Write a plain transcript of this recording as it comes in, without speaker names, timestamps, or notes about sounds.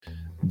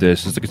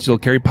This is the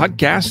Concealed Carry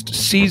Podcast,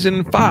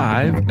 Season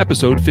 5,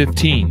 Episode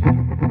 15.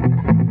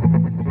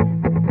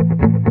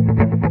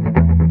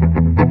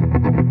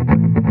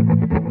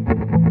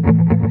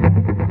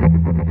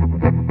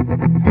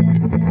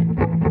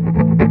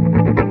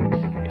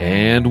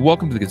 And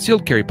welcome to the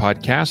Concealed Carry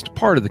Podcast,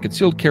 part of the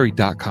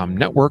ConcealedCarry.com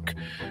network,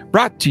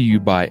 brought to you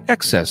by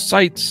XS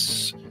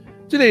Sites.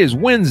 Today is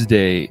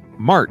Wednesday,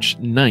 March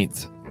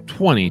 9th,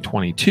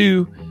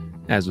 2022,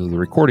 as of the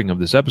recording of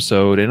this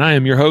episode, and I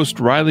am your host,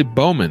 Riley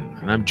Bowman,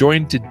 and I'm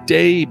joined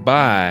today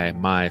by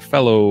my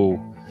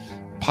fellow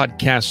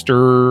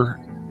podcaster.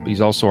 He's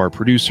also our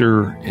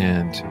producer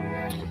and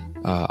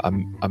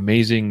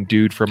amazing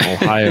dude from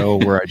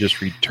Ohio, where I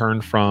just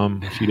returned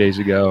from a few days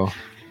ago.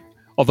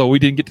 Although we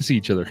didn't get to see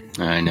each other.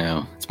 I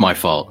know. It's my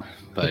fault.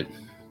 But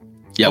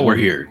yeah, we're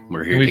here.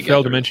 We're here. We together.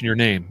 failed to mention your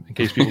name, in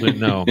case people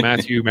didn't know.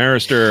 Matthew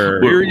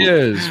Marister. Here he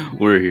is.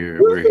 We're here.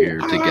 We're here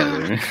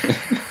together.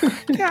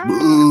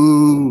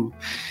 Boo.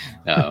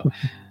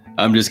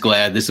 I'm just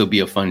glad this will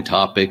be a fun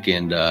topic.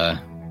 And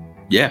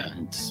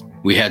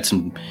we had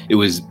some, it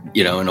was,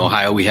 in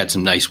Ohio, we had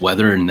some nice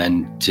weather. And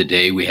then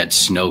today we had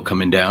snow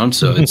coming down.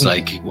 So it's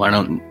like, why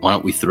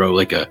don't we throw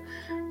like a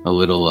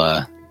little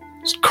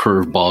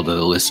curveball to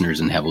the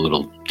listeners and have a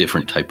little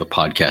different type of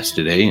podcast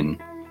today,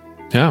 and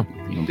it'll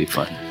be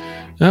fun.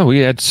 Yeah, we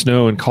had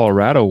snow in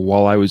Colorado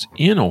while I was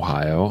in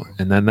Ohio,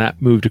 and then that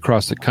moved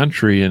across the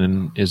country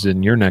and is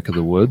in your neck of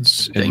the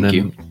woods. And Thank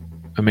you.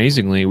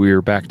 Amazingly, we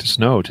are back to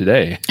snow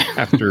today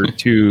after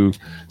 2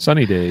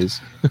 sunny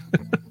days.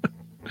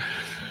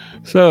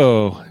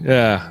 So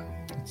yeah,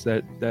 it's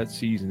that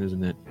season,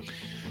 isn't it?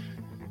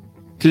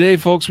 Today,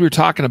 folks, we were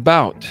talking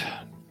about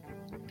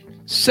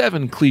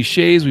 7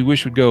 cliches we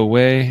wish would go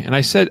away, and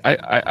I said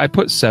I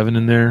put 7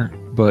 in there,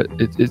 but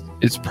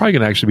it's probably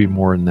going to actually be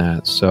more than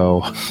that.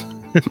 So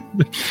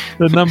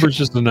the number's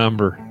just a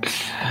number.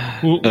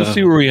 We'll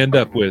see where we end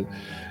up with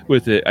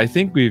it. I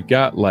think we've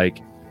got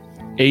like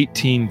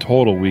 18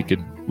 total we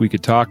could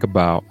talk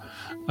about.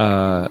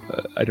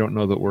 I don't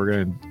know that we're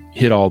going to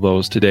hit all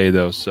those today,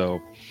 though.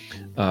 So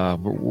we're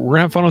going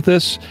to have fun with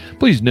this.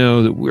 Please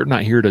know that we're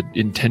not here to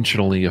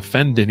intentionally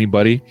offend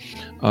anybody.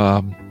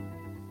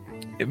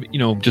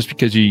 Just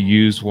because you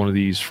use one of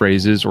these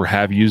phrases or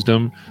have used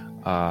them,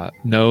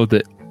 know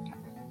that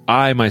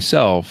I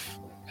myself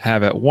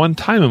have at one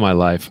time in my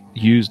life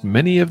used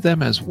many of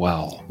them as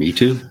well. Me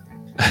too.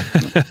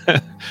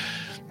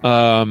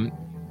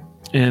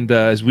 And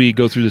as we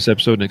go through this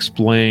episode and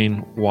explain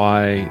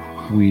why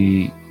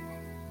we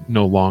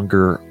no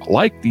longer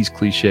like these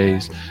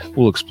cliches,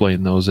 we'll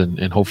explain those,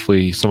 and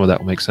hopefully some of that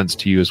will make sense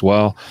to you as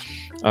well.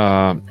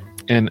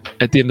 And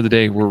at the end of the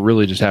day, we're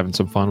really just having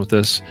some fun with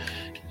this.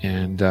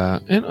 And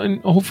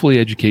hopefully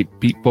educate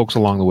folks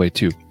along the way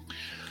too.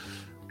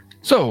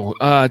 So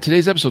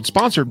today's episode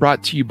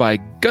brought to you by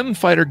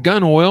Gunfighter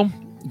Gun Oil.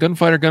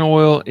 Gunfighter Gun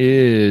Oil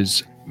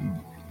is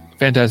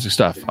fantastic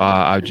stuff.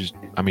 I just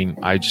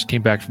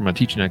came back from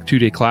teaching a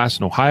 2-day class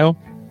in Ohio.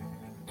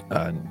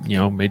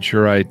 Made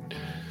sure I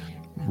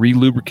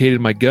re-lubricated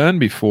my gun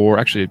before.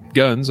 Actually,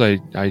 guns.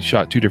 I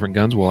shot 2 different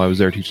guns while I was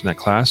there teaching that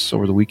class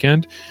over the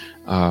weekend.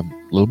 A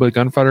little bit of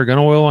Gunfighter Gun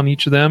Oil on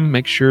each of them.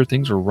 Make sure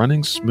things are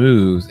running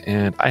smooth.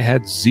 And I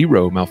had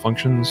 0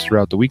 malfunctions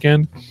throughout the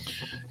weekend.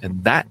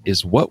 And that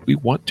is what we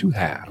want to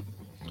have.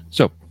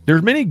 So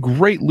there's many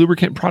great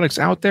lubricant products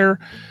out there.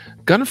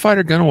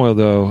 Gunfighter Gun Oil,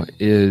 though,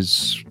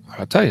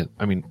 I'll tell you,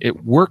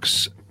 it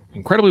works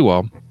incredibly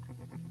well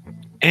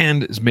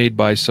and is made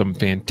by some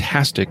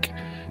fantastic,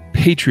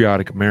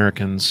 patriotic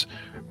Americans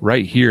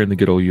right here in the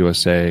good old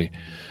USA.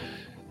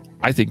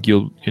 I think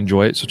you'll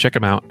enjoy it, so check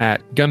them out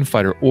at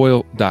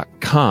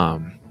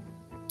gunfighteroil.com.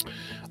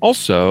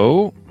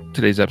 Also,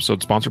 today's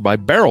episode is sponsored by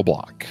Barrel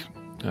Block.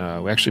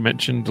 We actually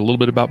mentioned a little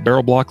bit about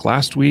Barrel Block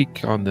last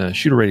week on the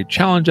Shooter Ready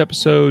Challenge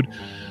episode,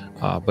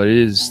 but it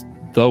is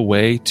the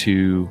way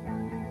to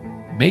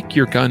make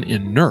your gun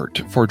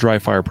inert for dry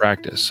fire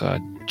practice.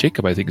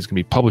 Jacob, I think, is going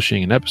to be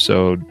publishing an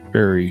episode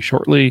very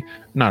shortly,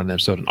 not an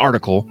episode, an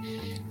article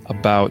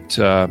about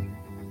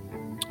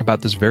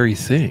this very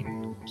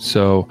thing.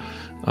 So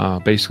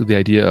basically the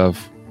idea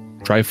of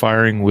dry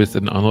firing with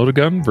an unloaded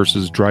gun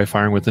versus dry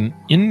firing with an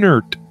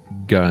inert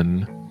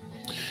gun.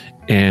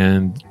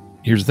 And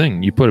here's the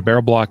thing. You put a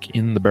barrel block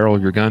in the barrel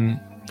of your gun,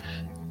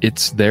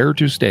 it's there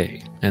to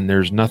stay. And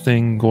there's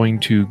nothing going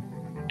to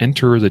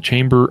enter the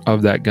chamber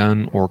of that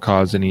gun or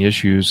cause any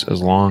issues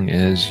as long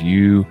as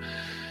you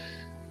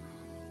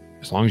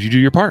do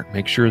your part.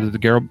 Make sure that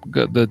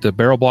the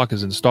barrel block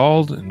is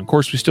installed. And of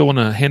course, we still want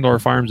to handle our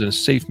firearms in a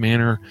safe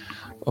manner,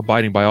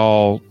 abiding by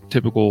all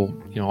typical,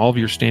 all of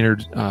your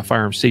standard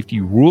firearm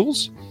safety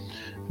rules.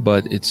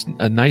 But it's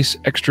a nice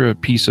extra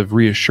piece of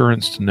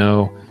reassurance to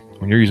know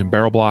when you're using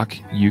barrel block,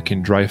 you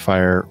can dry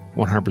fire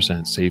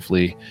 100%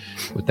 safely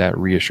with that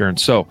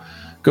reassurance. So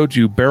go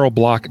to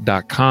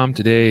barrelblock.com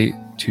today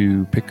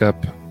to pick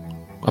up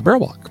a barrel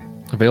block.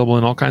 Available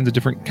in all kinds of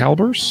different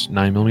calibers,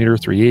 9mm,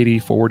 380,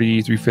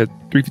 40,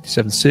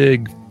 357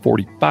 SIG,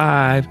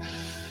 45.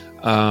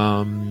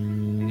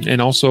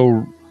 And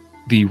also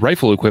The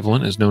rifle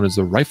equivalent is known as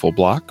the rifle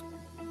block,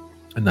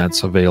 and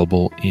that's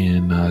available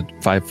in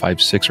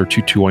 5.56 or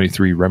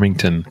 2.23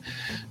 Remington.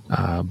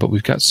 But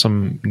we've got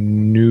some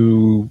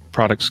new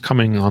products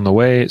coming on the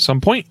way at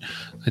some point.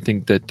 I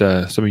think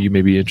that some of you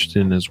may be interested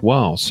in as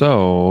well.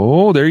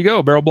 So there you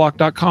go,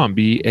 barrelblock.com,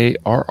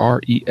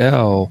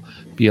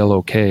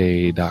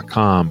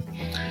 BARRELBLOK.com.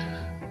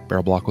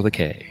 Barrel Block with a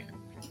K.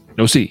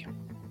 No C.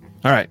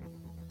 All right,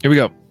 here we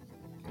go.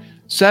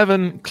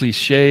 7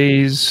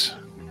 cliches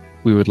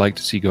we would like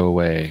to see go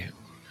away.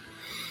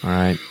 All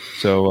right,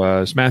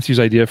 so it's Matthew's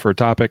idea for a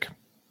topic.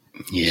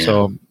 Yeah.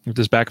 So if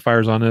this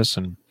backfires on us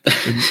and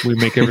we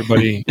make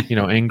everybody,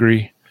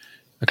 angry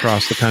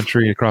across the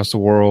country, across the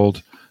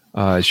world,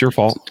 it's your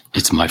fault.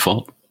 It's my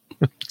fault.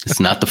 It's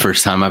not the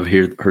first time I've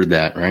heard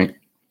that, right?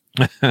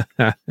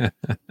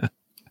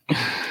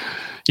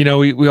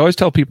 We always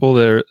tell people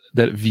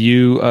that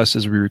view us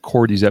as we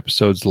record these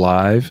episodes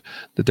live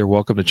that they're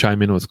welcome to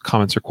chime in with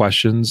comments or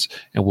questions,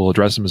 and we'll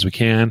address them as we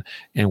can.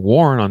 And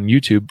Warren on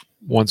YouTube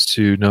wants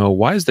to know,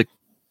 why is the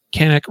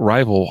Canik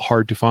Rival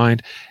hard to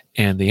find?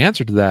 And the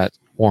answer to that,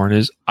 Warren,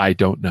 is I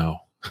don't know.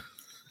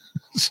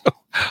 So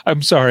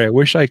I'm sorry. I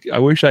wish I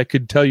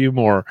could tell you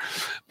more,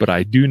 but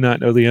I do not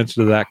know the answer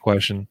to that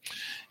question.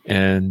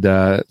 And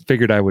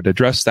figured I would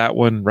address that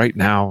one right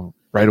now,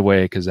 right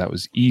away, because that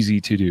was easy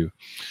to do.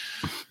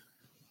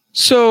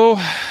 So,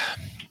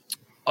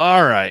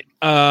 all right.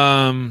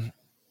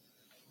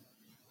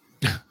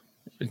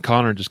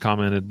 Connor just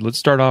commented, let's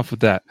start off with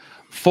that.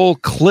 Full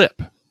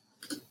clip.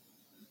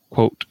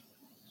 Quote.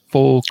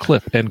 Full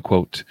clip, end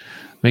quote.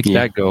 Make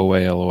that go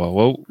away, LOL.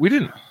 Well, we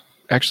didn't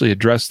actually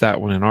address that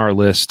one in our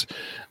list,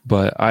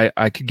 but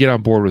I could get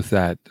on board with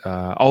that.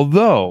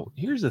 Although,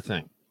 here's the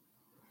thing.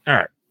 All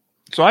right.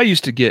 So I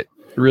used to get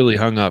really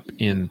hung up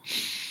in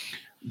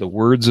the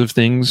words of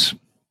things.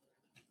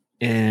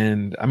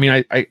 And I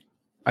mean,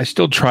 I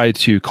still try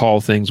to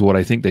call things what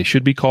I think they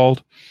should be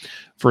called.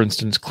 For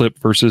instance, clip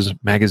versus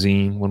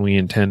magazine when we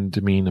intend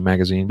to mean a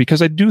magazine,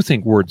 because I do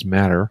think words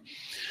matter.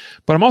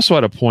 But I'm also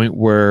at a point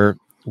where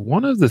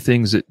one of the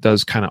things that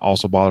does kind of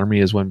also bother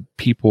me is when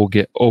people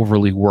get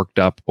overly worked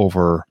up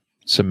over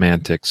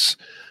semantics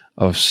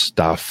of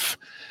stuff,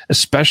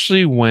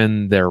 especially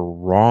when they're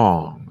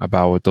wrong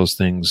about what those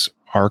things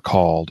are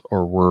called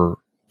or were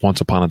once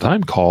upon a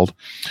time called.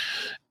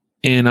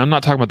 And I'm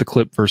not talking about the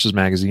clip versus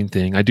magazine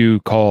thing. I do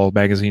call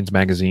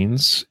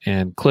magazines,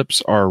 and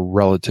clips are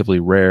relatively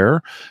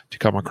rare to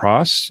come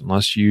across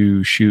unless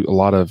you shoot a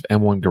lot of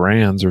M1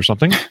 Garands or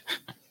something.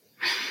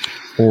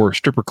 Or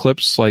stripper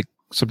clips, like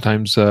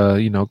sometimes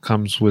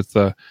comes with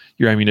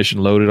your ammunition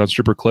loaded on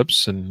stripper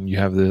clips, and you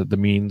have the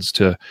means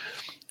to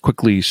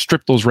quickly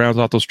strip those rounds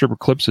off those stripper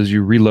clips as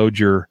you reload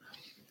your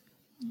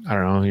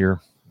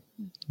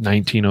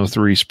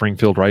 1903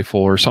 Springfield rifle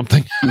or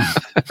something.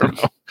 I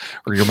don't know,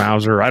 or your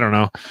Mauser. I don't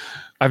know.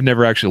 I've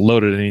never actually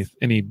loaded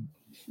any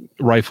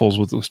rifles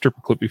with a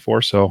stripper clip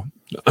before, so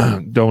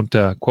don't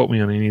quote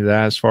me on any of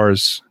that as far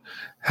as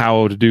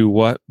how to do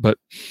what. But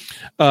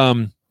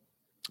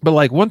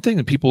like one thing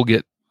that people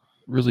get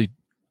really,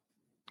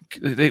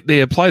 they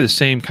apply the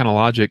same kind of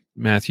logic,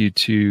 Matthew,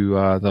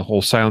 to the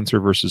whole silencer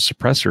versus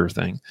suppressor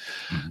thing.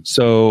 Mm-hmm.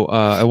 So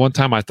at one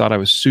time I thought I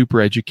was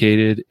super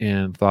educated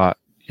and thought,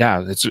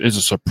 yeah, it's a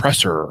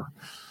suppressor,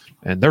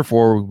 and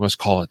therefore we must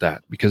call it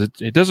that because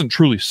it doesn't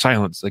truly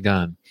silence the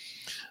gun.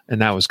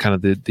 And that was kind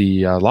of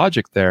the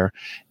logic there.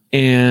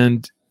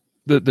 And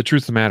the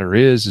truth of the matter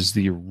is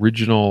the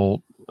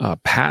original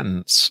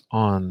patents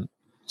on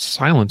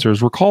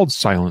silencers were called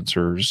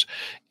silencers,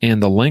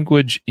 and the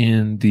language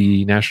in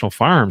the National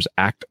Firearms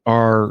Act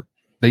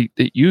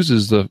it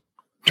uses the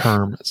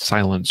term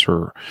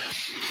silencer.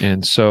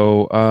 And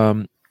so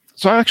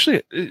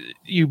actually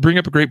you bring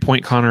up a great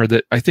point, Connor,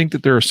 that I think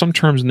that there are some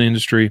terms in the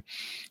industry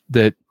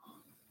that,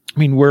 I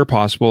mean, where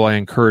possible, I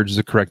encourage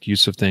the correct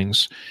use of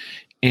things.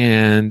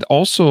 And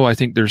also I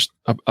think there's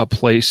a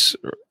place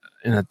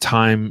and a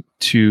time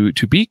to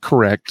be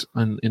correct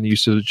in the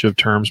usage of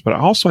terms, but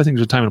also I think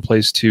there's a time and a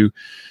place to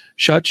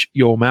shut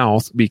your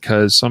mouth,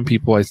 because some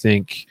people, I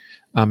think,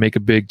 make a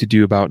big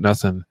to-do about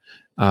nothing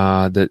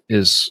that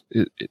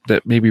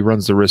maybe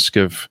runs the risk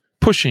of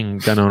pushing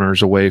gun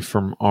owners away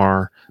from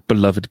our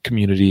beloved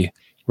community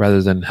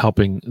rather than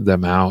helping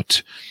them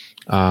out.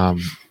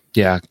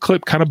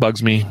 Clip kind of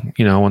bugs me,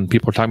 when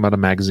people are talking about a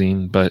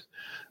magazine, but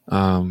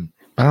I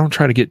don't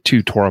try to get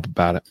too tore up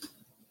about it.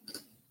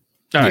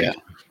 All right.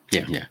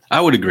 Yeah, I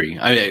would agree.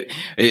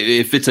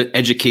 If it's an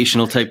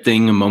educational type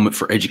thing, a moment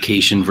for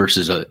education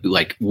versus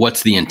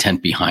what's the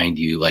intent behind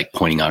you, like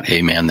pointing out,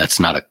 hey man, that's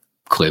not a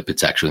clip,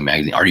 it's actually a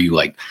magazine. Are you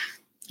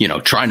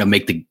trying to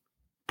make the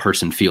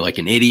person feel like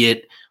an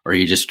idiot, or are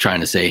you just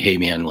trying to say, hey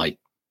man, I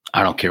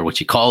don't care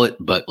what you call it,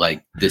 but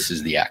this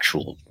is the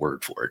actual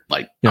word for it.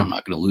 I'm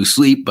not going to lose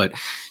sleep, but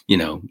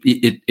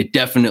it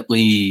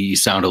definitely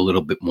sound a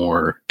little bit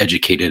more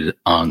educated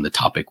on the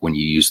topic when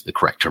you use the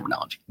correct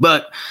terminology.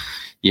 But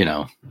it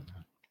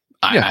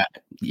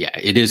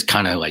is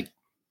kind of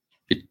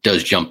it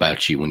does jump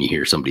at you when you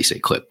hear somebody say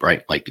clip,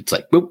 right? It's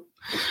boop.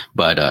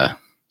 But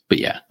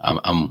yeah,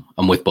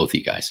 I'm with both of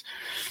you guys.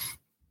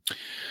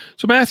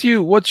 So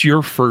Matthew, what's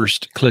your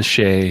first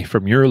cliche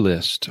from your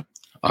list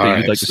that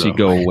you'd like to see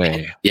go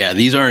away? Yeah,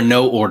 these are in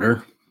no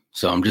order.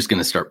 So I'm just going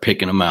to start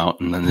picking them out.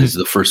 And then this is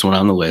the first one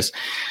on the list.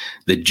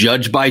 The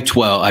judge by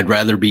 12. I'd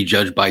rather be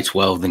judged by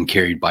 12 than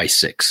carried by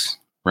 6.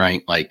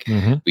 Right? Like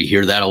we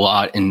hear that a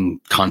lot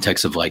in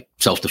context of like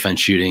self-defense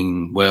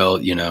shooting.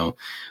 Well,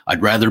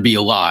 I'd rather be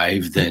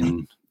alive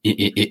than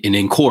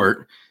in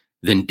court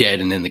than dead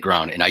and in the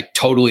ground. And I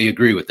totally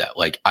agree with that.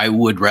 Like I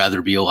would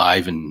rather be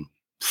alive and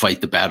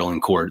fight the battle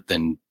in court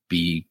than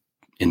be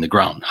in the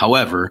ground.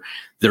 However,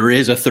 there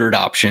is a third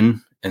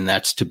option, and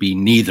that's to be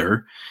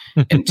neither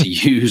and to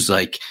use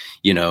like,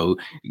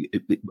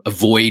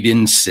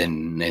 avoidance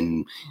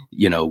and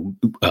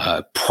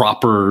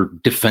proper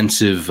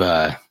defensive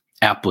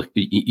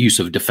use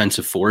of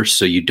defensive force.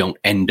 So you don't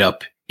end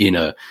up in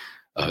a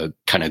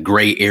kind of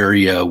gray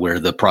area where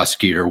the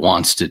prosecutor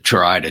wants to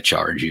try to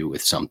charge you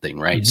with something.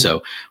 Right.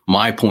 So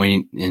my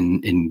point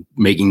in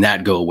making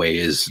that go away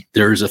is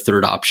there's a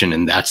third option,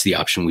 and that's the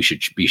option we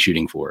should be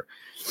shooting for.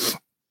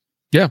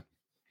 Yeah.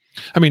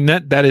 I mean,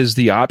 that is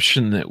the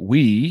option that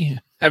we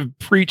have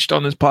preached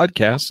on this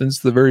podcast since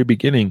the very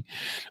beginning,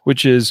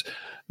 which is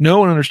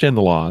know and understand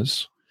the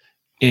laws,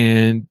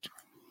 and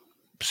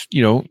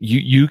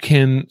you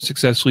can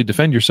successfully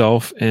defend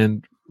yourself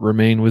and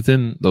remain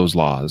within those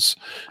laws,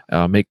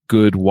 make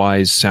good,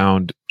 wise,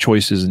 sound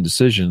choices and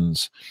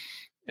decisions.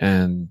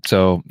 And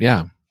so,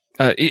 yeah,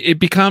 it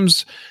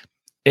becomes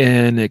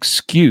an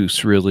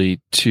excuse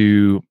really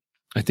to,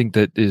 I think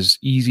that is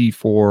easy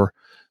for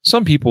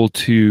some people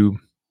to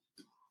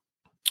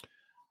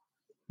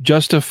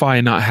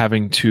justify not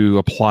having to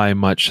apply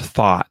much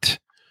thought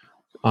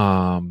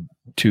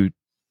to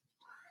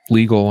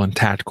legal and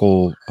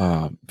tactical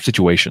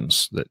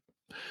situations. That,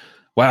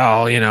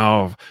 well,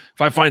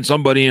 if I find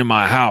somebody in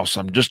my house,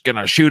 I'm just going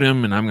to shoot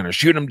him, and I'm going to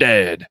shoot him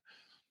dead.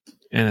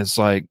 And it's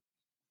like,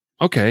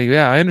 okay,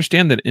 yeah, I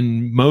understand that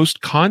in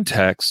most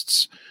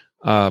contexts,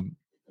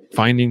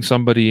 finding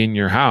somebody in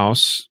your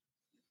house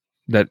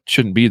that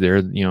shouldn't be there,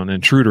 an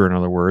intruder, in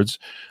other words,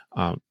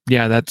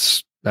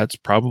 that's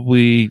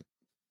probably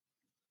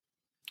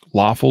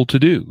lawful to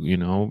do. You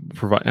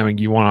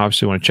want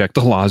to check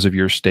the laws of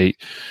your state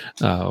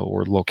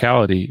or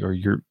locality or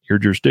your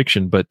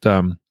jurisdiction, but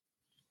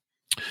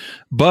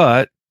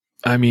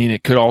I mean,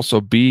 it could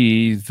also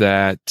be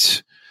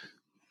that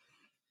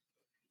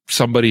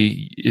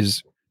somebody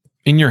is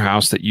in your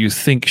house that you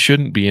think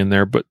shouldn't be in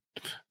there, but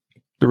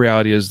the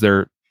reality is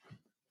they're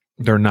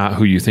not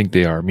who you think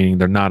they are, meaning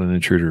they're not an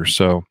intruder.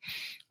 So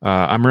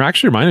I'm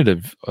actually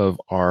reminded of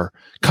our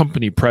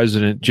company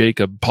president,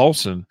 Jacob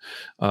Paulson,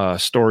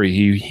 story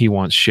he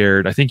once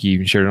shared. I think he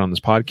even shared it on this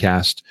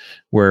podcast,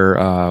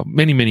 where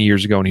many, many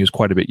years ago, when he was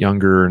quite a bit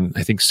younger and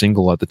I think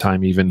single at the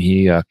time, even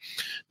he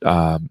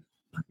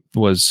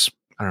was,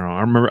 I don't know, I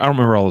don't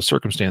remember all the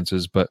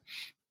circumstances, but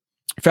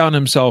found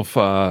himself,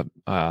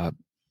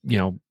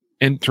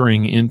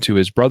 entering into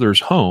his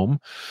brother's home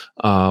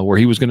where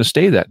he was going to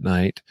stay that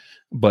night,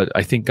 but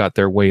I think got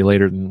there way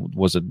later than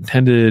was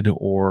intended,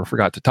 or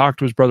forgot to talk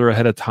to his brother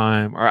ahead of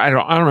time, or I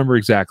don't remember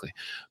exactly.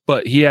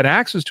 But he had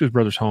access to his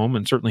brother's home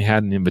and certainly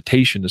had an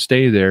invitation to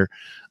stay there,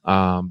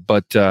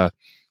 but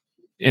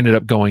ended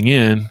up going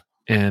in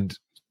and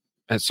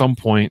at some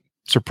point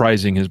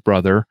surprising his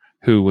brother,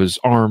 who was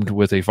armed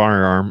with a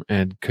firearm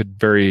and could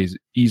very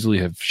easily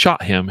have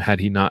shot him had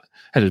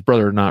his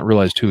brother not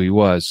realized who he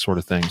was, sort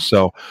of thing.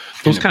 So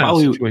those kind of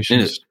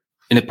situations.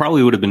 And it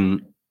probably would have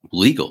been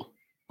legal.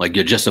 Like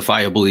you're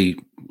justifiably,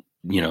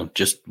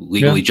 just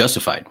legally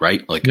justified,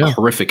 right? Like a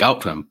horrific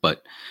outcome,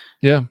 but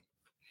yeah.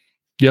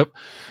 Yep.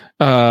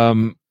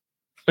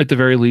 At the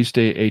very least,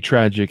 a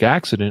tragic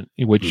accident,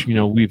 which,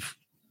 we've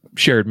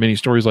shared many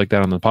stories like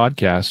that on the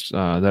podcast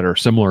that are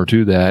similar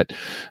to that.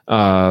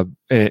 And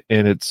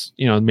it's,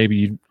 maybe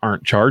you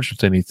aren't charged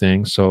with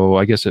anything. So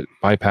I guess it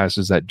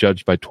bypasses that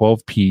judged by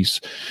 12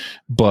 piece.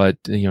 But,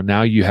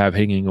 now you have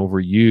hanging over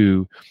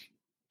you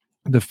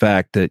the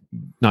fact that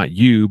not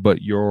you,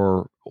 but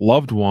your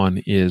loved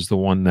one is the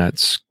one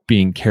that's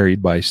being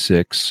carried by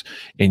 6,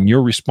 and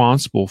you're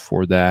responsible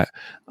for that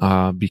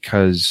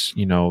because,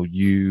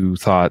 you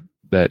thought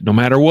that no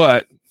matter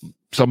what,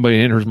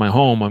 somebody enters my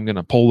home, I'm going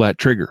to pull that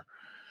trigger,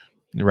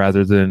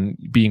 rather than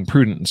being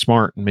prudent and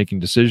smart and making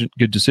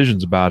good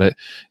decisions about it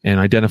and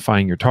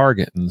identifying your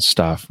target and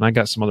stuff. And I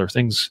got some other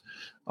things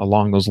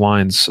along those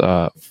lines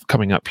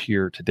coming up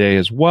here today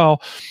as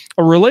well.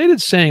 A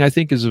related saying I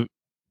think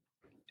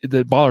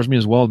that bothers me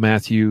as well,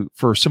 Matthew,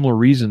 for similar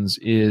reasons,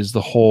 is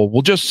the whole,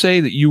 well, just say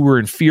that you were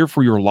in fear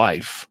for your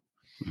life,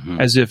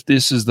 as if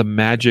this is the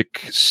magic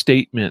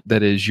statement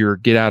that is your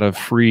get out of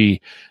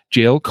free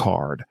jail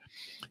card.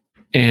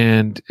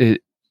 And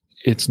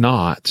it's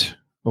not,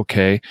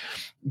 okay,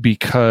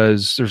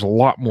 because there's a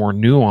lot more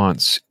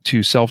nuance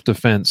to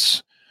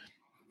self-defense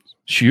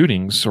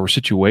shootings or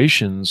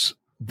situations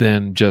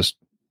than just,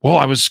 well,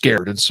 I was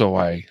scared and so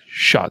I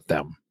shot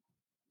them.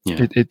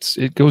 Yeah.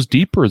 It goes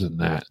deeper than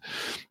that.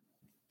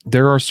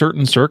 there are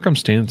certain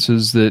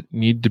circumstances that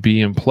need to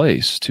be in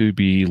place to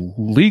be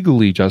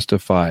legally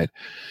justified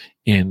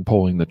in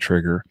pulling the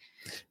trigger.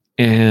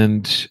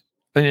 And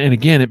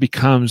again, it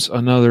becomes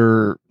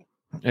another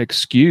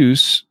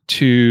excuse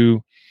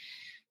to,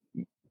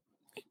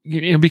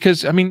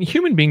 because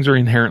human beings are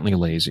inherently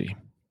lazy.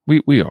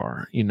 We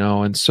are,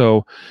 and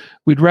so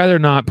we'd rather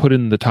not put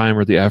in the time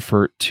or the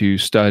effort to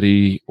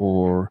study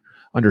or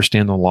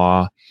understand the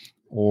law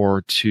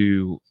or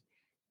to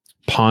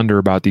ponder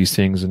about these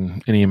things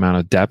in any amount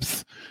of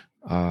depth.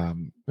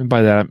 And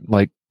by that,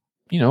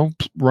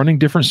 running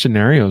different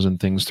scenarios and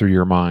things through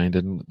your mind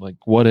and like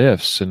what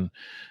ifs and,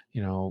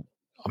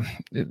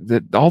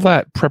 that all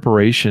that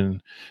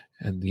preparation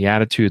and the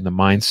attitude and the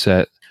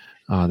mindset,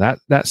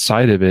 that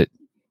side of it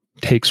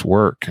takes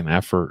work and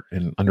effort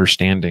and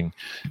understanding.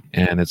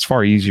 And it's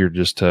far easier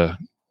just to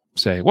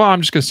say, well,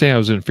 I'm just going to say I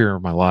was in fear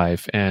of my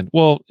life. And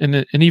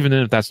even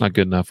then, if that's not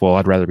good enough, well,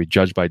 I'd rather be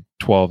judged by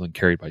 12 than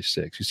carried by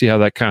 6. You see how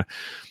that kind of,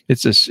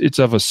 it's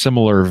of a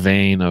similar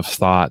vein of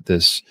thought,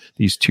 these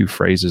two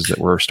phrases that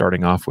we're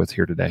starting off with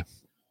here today.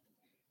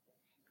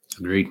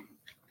 Agreed.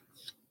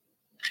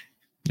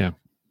 Yeah.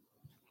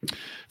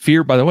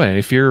 Fear, by the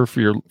way, fear for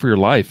your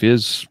life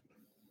is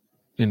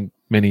in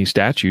many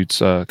statutes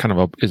kind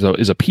of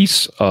is a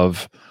piece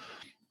of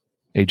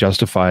a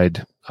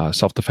justified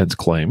self-defense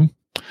claim.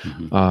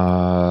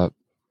 Mm-hmm.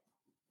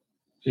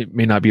 It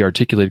may not be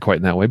articulated quite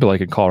in that way, but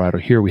like in Colorado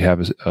here, we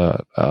have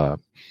a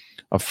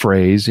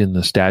phrase in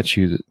the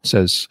statute that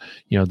says,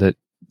 that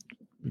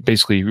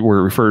basically where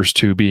it refers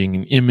to being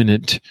in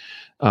imminent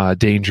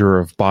danger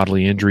of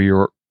bodily injury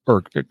or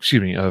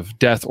of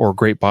death or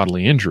great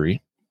bodily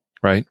injury,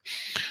 right?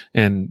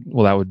 And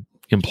well, that would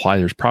imply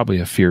there's probably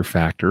a fear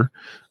factor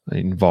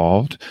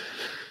involved.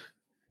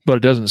 But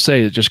it doesn't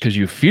say that just because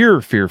you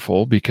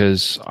fearful,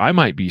 because I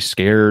might be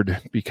scared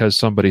because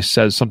somebody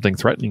says something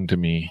threatening to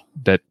me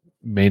that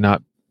may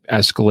not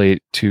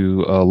escalate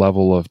to a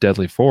level of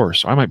deadly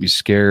force. I might be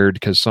scared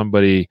because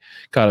somebody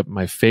got up in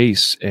my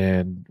face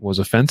and was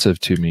offensive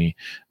to me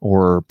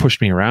or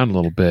pushed me around a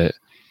little bit.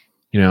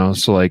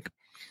 So like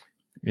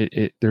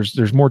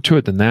there's more to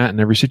it than that, and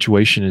every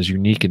situation is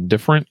unique and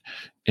different.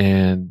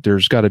 And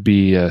there's got to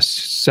be a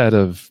set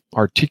of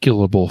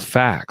articulable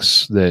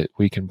facts that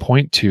we can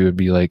point to and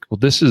be like, well,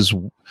 this is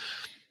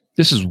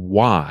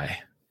why.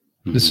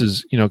 Mm-hmm. This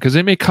is, because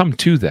they may come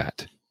to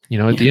that.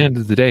 At the end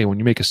of the day, when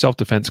you make a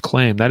self-defense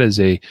claim, that is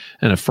an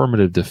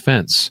affirmative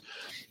defense.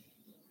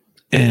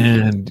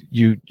 And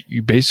you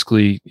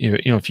basically,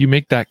 if you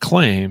make that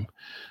claim,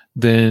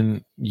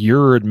 then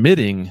you're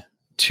admitting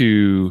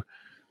to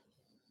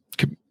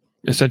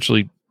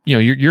essentially,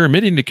 you're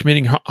admitting to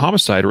committing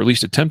homicide, or at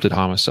least attempted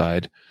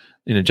homicide,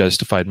 in a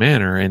justified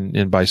manner.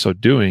 And by so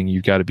doing,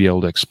 you've got to be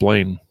able to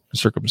explain the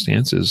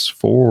circumstances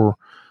for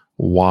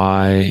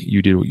why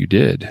you did what you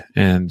did.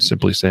 And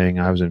simply saying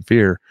I was in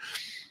fear,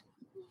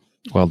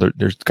 well,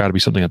 there's got to be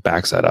something that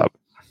backs that up.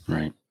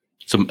 Right.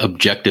 Some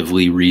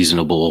objectively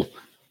reasonable,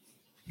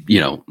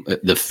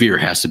 the fear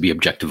has to be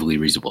objectively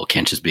reasonable. It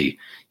can't just be,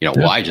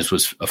 well, I just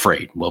was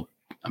afraid. Well,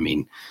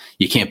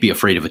 you can't be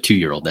afraid of a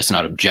 2-year-old. That's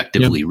not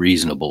objectively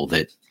reasonable.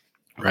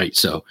 Right.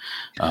 So,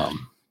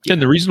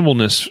 and the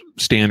reasonableness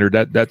standard,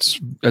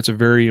 that's a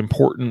very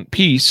important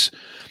piece.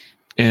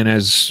 And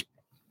as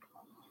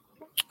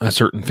a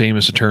certain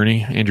famous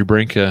attorney, Andrew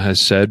Branca, has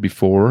said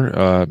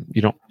before,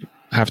 you don't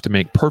have to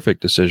make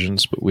perfect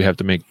decisions, but we have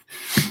to make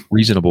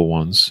reasonable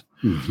ones.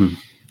 Mm-hmm.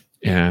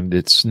 And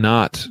it's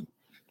not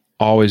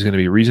always going to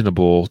be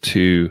reasonable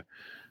to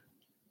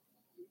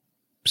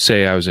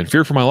say I was in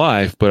fear for my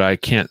life, but I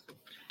can't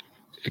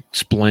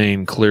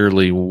explain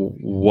clearly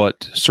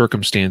what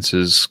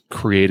circumstances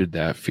created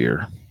that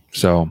fear.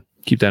 So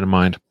keep that in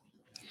mind.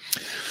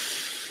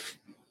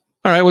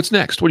 All right, what's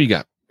next? What do you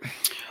got?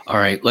 All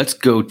right, let's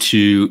go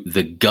to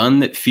the gun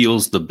that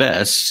feels the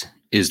best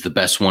is the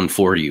best one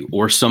for you,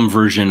 or some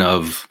version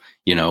of,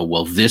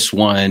 well, this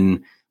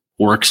one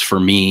works for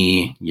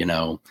me,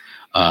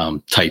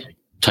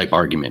 type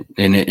argument.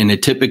 And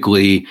it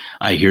typically,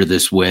 I hear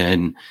this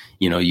when,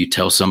 you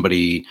tell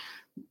somebody,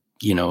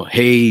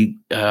 hey,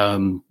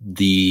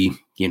 the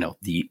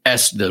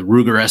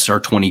Ruger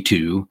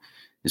SR22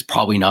 is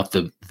probably not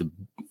the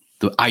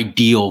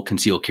ideal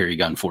concealed carry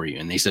gun for you.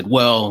 And they said,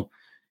 well,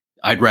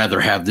 I'd rather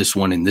have this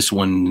one, and this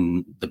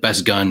one, the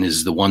best gun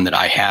is the one that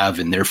I have,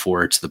 and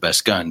therefore it's the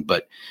best gun.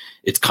 But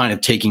it's kind of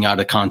taking out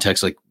of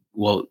context, like,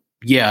 well,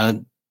 yeah,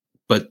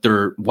 but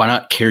why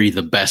not carry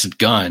the best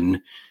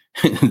gun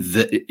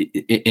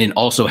and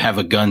also have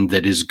a gun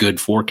that is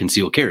good for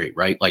concealed carry,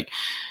 right? Like,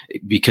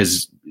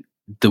 because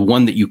the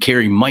one that you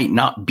carry might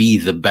not be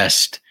the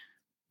best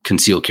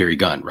concealed carry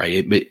gun,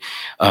 right?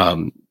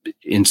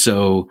 And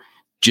so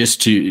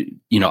just to,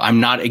 I'm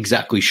not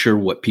exactly sure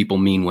what people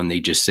mean when they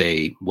just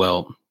say,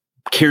 well,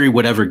 carry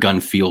whatever gun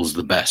feels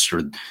the best,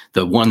 or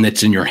the one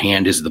that's in your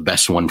hand is the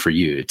best one for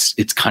you.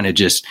 It's kind of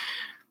just,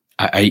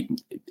 I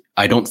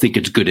don't think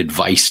it's good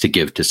advice to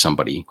give to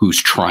somebody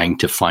who's trying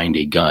to find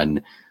a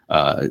gun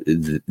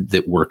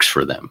that works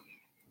for them,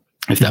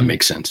 if that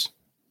makes sense.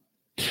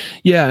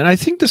 Yeah, and I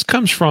think this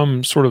comes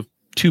from sort of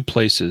two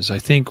places. I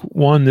think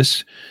one,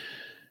 this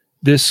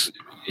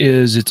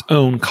is its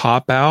own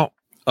cop out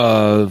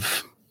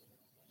of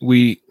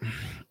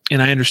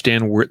and I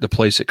understand where the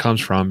place it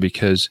comes from,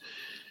 because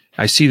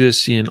I see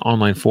this in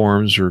online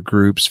forums or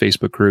groups,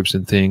 Facebook groups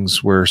and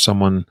things, where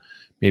someone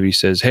maybe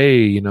says,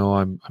 "Hey,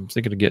 I'm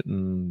thinking of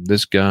getting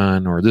this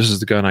gun, or this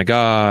is the gun I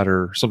got,"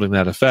 or something to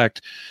that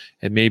effect.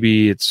 And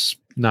maybe it's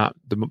not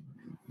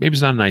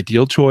an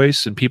ideal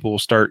choice, and people will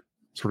start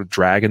sort of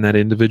dragging that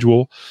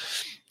individual.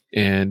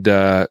 And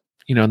and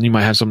you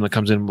might have someone that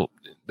comes in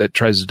that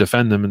tries to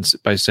defend them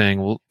by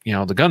saying, "Well,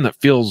 the gun that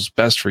feels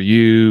best for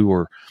you,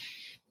 or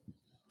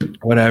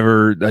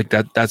whatever, like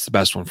that's the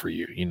best one for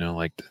you.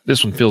 Like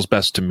this one feels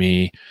best to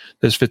me.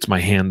 This fits my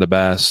hand the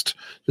best.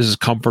 This is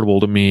comfortable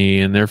to me,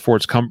 and therefore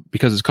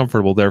because it's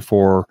comfortable,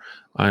 therefore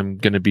I'm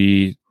going to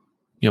be,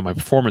 my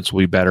performance will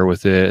be better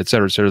with it, et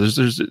cetera, et cetera."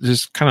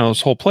 There's kind of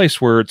this whole place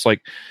where it's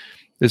like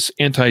this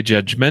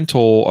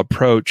anti-judgmental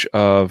approach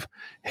of,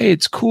 "Hey,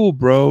 it's cool,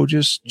 bro.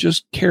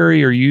 Just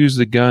carry or use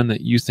the gun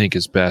that you think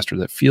is best, or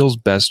that feels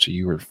best to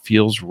you, or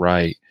feels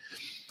right."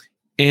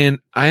 And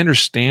I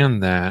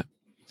understand that,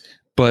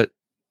 but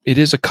it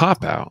is a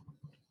cop-out,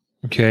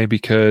 okay?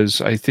 Because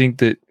I think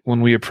that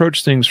when we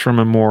approach things from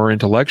a more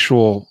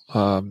intellectual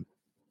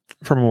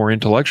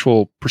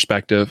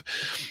perspective,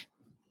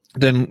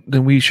 then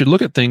we should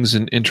look at things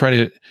and try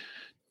to,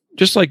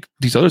 just like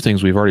these other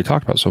things we've already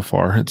talked about so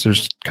far.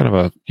 There's kind of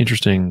a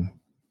interesting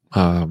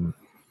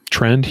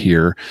trend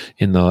here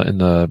in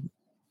the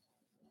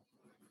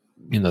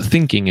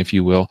thinking, if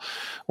you will,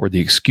 or the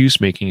excuse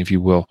making, if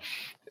you will.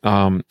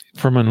 From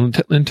an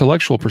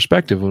intellectual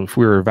perspective, if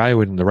we were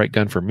evaluating the right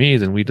gun for me,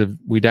 then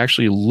we'd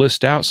actually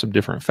list out some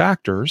different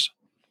factors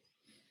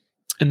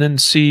and then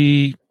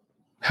see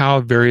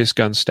how various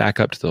guns stack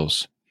up to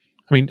those.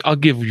 I mean, I'll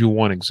give you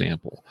one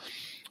example.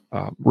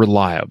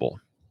 Reliable.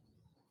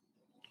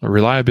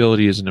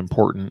 Reliability is an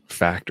important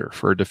factor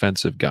for a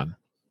defensive gun,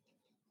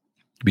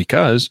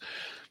 because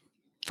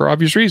for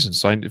obvious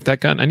reasons. If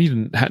that gun, I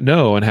need to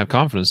know and have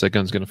confidence that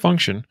gun's going to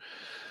function.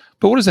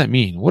 But what does that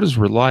mean? What is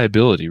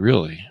reliability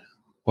really?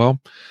 Well,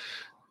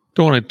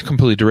 don't want to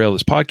completely derail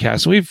this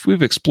podcast. And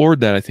we've explored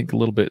that, I think, a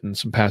little bit in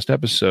some past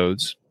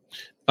episodes.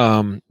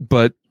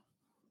 But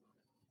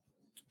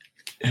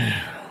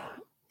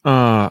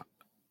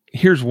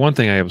here's one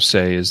thing I will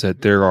say is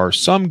that there are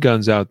some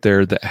guns out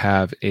there that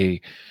have a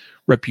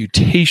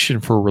reputation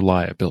for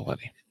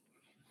reliability,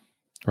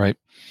 right?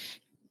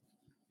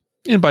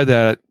 And by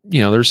that,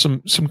 there's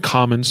some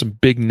common, some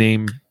big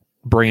name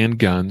brand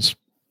guns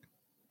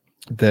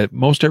that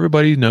most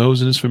everybody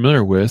knows and is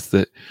familiar with,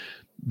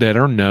 that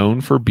are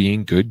known for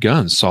being good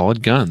guns,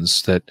 solid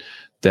guns that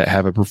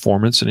have a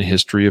performance and a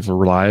history of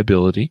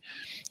reliability.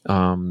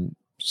 Some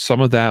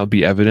of that will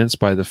be evidenced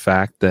by the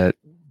fact that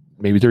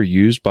maybe they're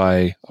used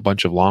by a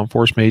bunch of law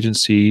enforcement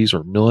agencies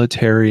or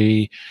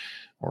military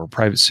or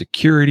private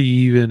security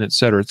even, et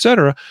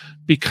cetera,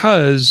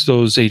 because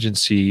those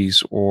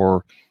agencies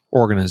or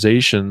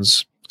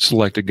organizations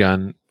select a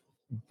gun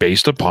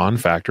based upon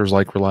factors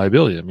like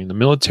reliability. I mean, the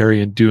military,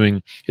 in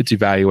doing its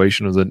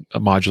evaluation of the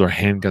modular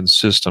handgun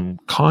system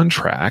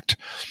contract,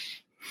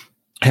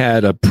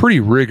 had a pretty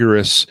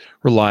rigorous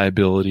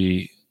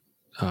reliability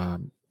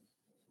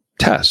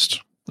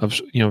test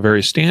of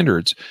various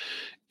standards.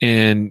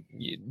 And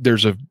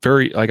there's a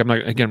very, I'm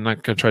not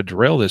going to try to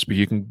derail this, but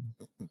you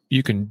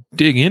can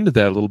dig into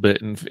that a little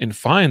bit and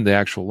find the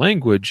actual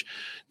language,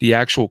 the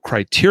actual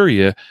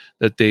criteria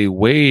that they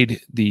weighed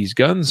these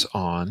guns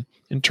on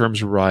in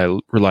terms of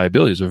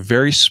reliability. Is a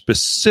very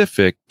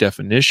specific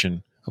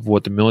definition of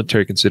what the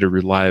military considered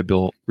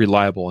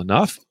reliable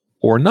enough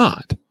or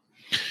not.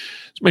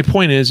 So my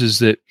point is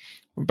that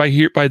by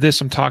this,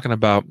 I'm talking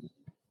about,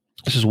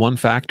 this is one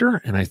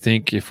factor. And I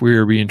think if we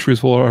are being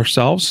truthful to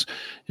ourselves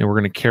and we're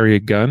going to carry a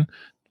gun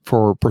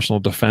for personal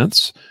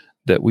defense,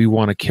 that we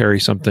want to carry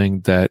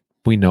something that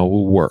we know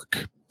will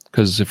work.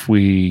 Because if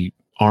we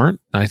aren't,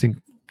 I think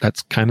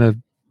that's kind of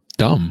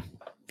dumb.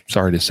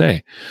 Sorry to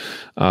say,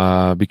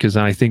 because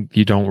I think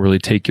you don't really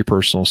take your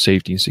personal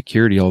safety and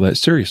security all that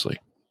seriously.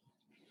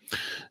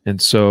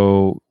 And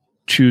so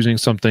choosing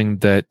something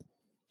that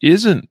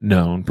isn't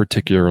known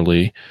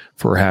particularly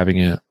for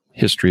having a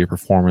history of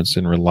performance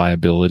and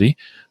reliability,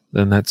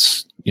 then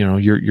that's,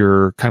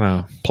 you're kind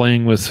of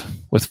playing with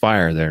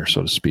fire there,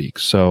 so to speak.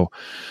 So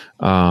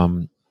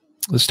the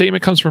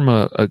statement comes from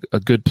a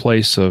good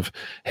place of,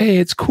 "Hey,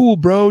 it's cool,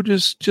 bro.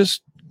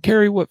 Just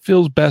carry what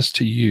feels best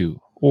to you,"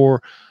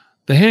 or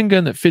 "the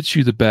handgun that fits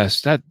you the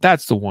best,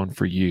 that's the one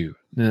for you."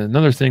 And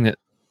another thing that,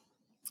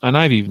 and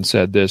I've even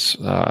said this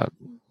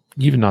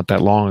even not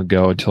that long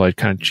ago, until I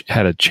kind of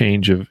had a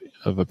change of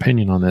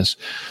opinion on this,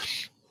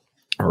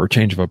 or a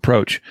change of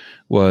approach,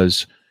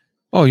 was,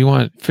 "Oh, you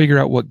want to figure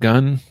out what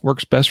gun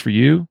works best for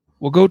you?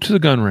 Well, go to the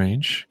gun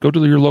range, go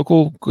to your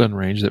local gun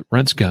range that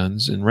rents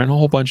guns, and rent a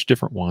whole bunch of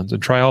different ones and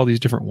try all these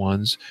different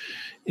ones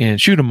and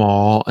shoot them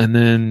all. And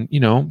then,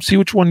 see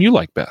which one you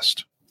like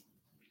best."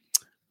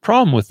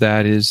 Problem with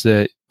that is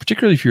that,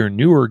 particularly if you're a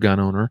newer gun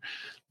owner,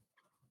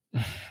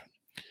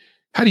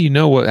 how do you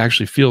know what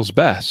actually feels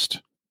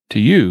best to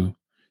you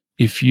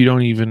if you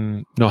don't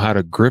even know how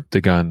to grip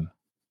the gun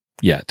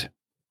yet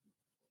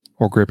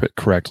or grip it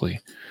correctly?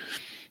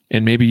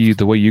 And maybe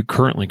the way you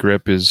currently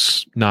grip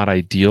is not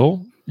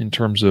ideal in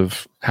terms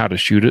of how to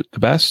shoot it the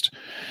best.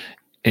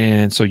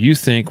 And so you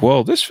think,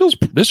 well, this feels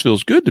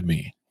good to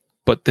me.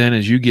 But then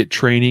as you get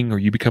training or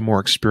you become more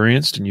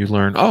experienced and you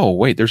learn, oh,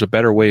 wait, there's a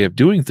better way of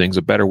doing things,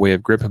 a better way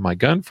of gripping my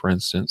gun, for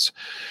instance.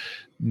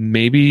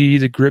 Maybe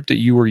the grip that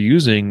you were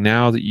using,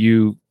 now that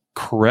you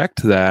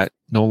correct that,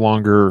 no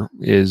longer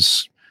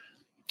is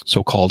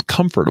so-called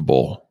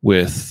comfortable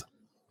with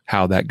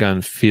how that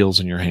gun feels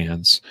in your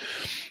hands.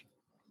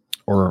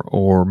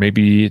 Or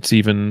maybe it's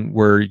even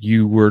where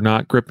you were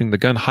not gripping the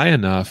gun high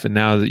enough, and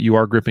now that you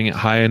are gripping it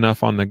high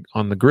enough on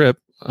the grip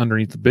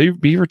underneath the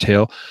beaver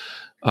tail,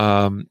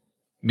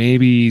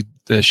 maybe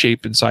the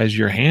shape and size of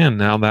your hand,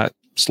 now that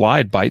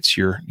slide bites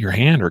your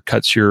hand or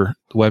cuts the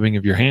webbing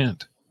of your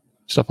hand,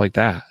 stuff like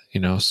that.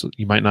 So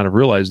you might not have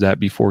realized that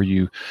before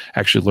you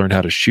actually learned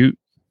how to shoot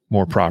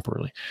more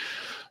properly.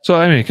 So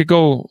I mean, it could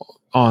go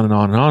on and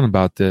on and on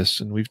about this,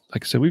 and like I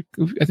said,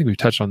 I think we've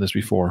touched on this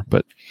before.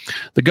 But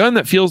the gun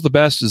that feels the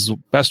best is the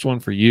best one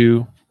for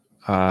you.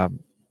 That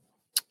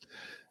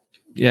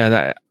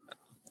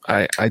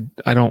I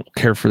don't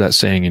care for that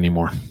saying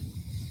anymore.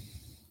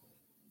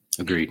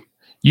 Agreed.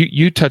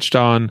 You touched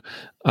on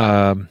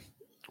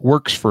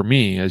works for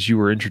me as you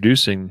were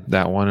introducing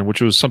that one, and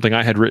which was something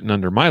I had written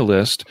under my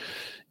list.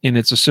 And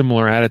it's a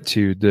similar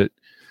attitude that,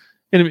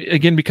 and it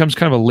again becomes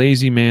kind of a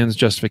lazy man's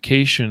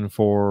justification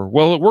for,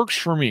 well, it works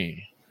for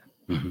me.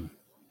 Mm-hmm.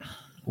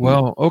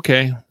 Well,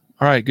 okay.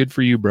 All right. Good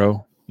for you,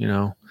 bro.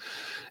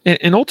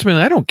 And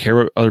ultimately I don't care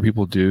what other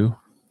people do.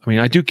 I mean,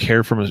 I do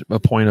care from a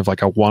point of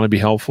like, I want to be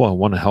helpful. I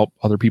want to help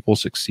other people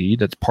succeed.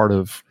 That's part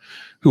of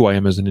who I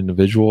am as an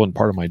individual and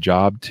part of my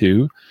job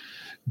too.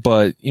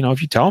 But,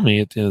 if you tell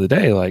me at the end of the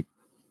day, like,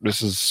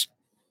 this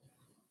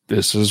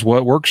is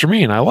what works for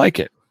me and I like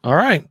it. All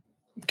right.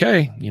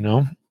 Okay.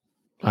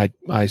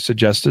 I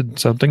suggested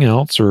something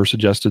else, or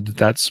suggested that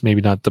that's maybe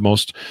not the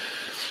most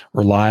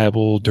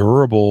reliable,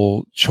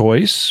 durable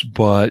choice,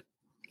 but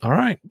all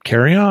right,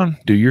 carry on,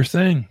 do your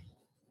thing.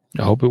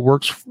 I hope it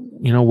works,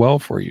 well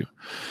for you.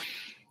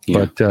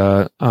 Yeah.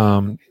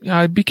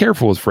 But be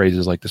careful with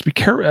phrases like this. Be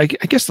careful. I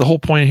guess the whole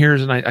point here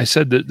is, and I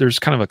said that there's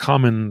kind of a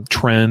common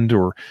trend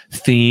or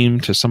theme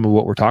to some of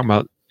what we're talking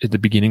about at the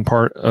beginning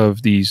part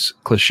of these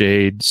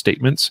cliched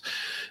statements,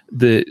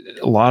 that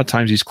a lot of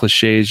times these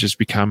cliches just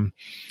become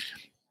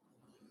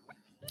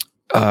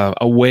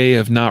a way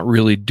of not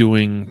really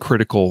doing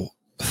critical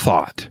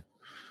thought,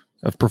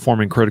 of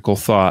performing critical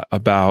thought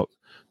about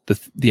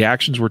the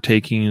actions we're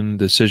taking,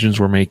 decisions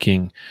we're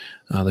making,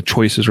 the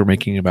choices we're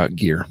making about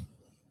gear.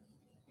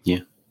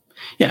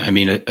 Yeah. I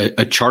mean,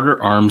 a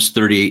Charter Arms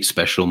 38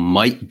 Special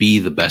might be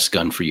the best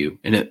gun for you,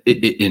 and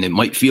it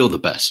might feel the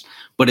best,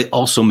 but it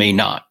also may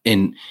not.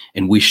 And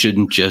we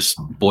shouldn't just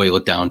boil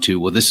it down to,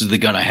 well, this is the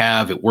gun I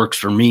have. It works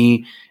for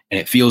me and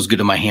it feels good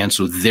in my hand.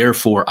 So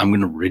therefore I'm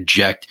going to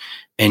reject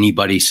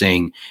anybody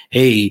saying,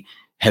 hey,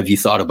 have you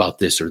thought about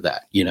this or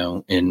that?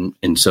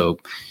 And so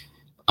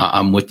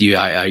I'm with you.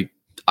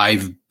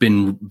 I've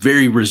been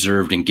very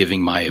reserved in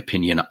giving my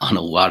opinion on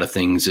a lot of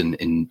things,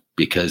 and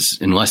because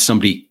unless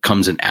somebody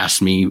comes and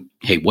asks me,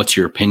 hey, what's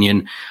your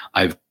opinion?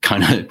 I've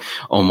kind of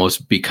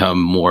almost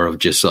become more of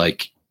just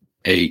like,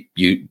 hey,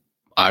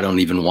 I don't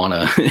even want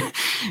to,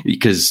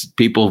 because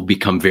people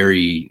become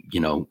very,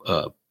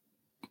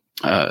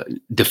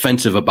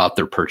 defensive about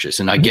their purchase.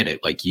 And I get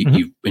it. Like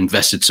you've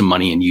invested some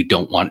money and you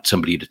don't want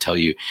somebody to tell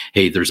you,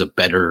 hey, there's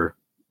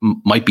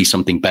might be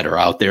something better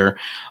out there.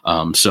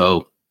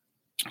 So,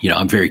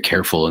 I'm very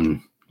careful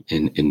in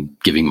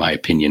giving my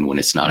opinion when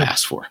it's not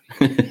asked for.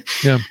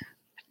 Yeah.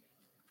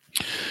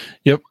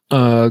 Yep.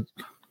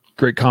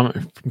 Great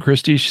comment from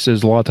Christy. She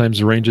says a lot of times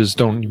the ranges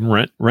don't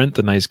even rent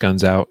the nice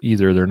guns out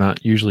either. They're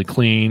not usually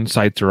clean.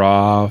 Sights are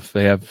off.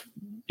 They have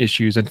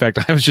issues. In fact,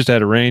 I was just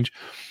at a range.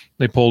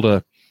 They pulled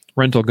a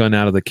rental gun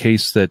out of the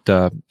case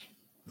that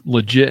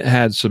legit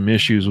had some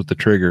issues with the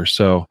trigger.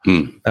 So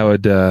that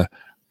would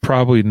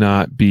probably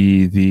not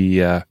be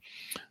the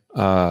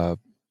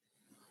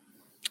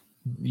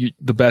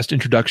best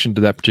introduction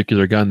to that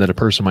particular gun that a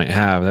person might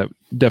have. That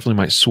definitely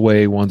might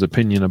sway one's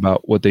opinion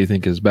about what they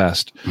think is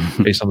best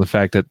based on the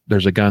fact that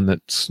there's a gun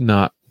that's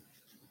not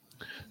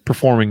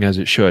performing as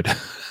it should.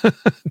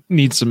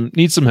 needs some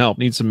help,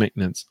 needs some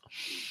maintenance.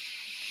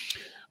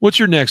 What's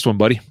your next one,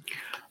 buddy?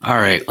 All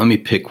right, let me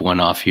pick one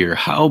off here.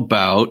 How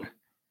about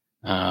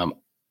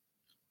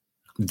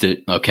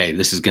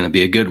this is going to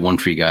be a good one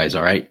for you guys,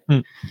 all right?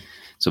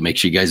 So make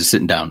sure you guys are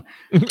sitting down.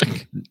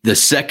 The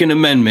Second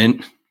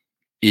Amendment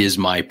is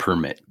my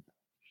permit.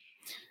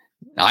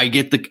 I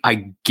get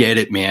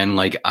it, man.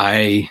 Like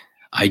I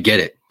get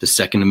it. The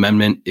Second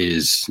Amendment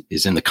is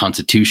in the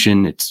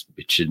Constitution. It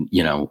should,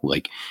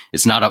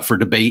 it's not up for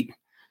debate,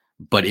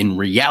 but in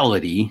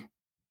reality,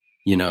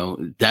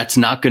 that's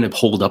not going to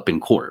hold up in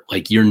court.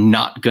 Like you're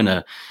not going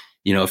to,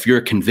 if you're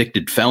a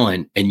convicted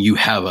felon and you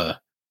have a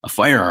a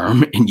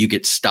firearm and you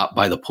get stopped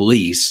by the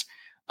police,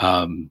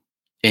 and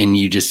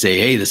you just say,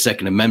 hey, the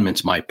Second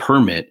Amendment's my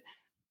permit,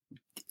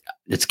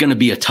 it's going to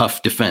be a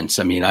tough defense.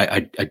 I mean,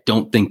 I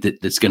don't think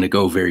that that's going to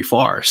go very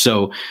far.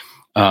 So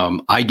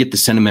I get the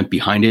sentiment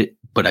behind it,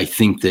 but I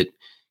think that,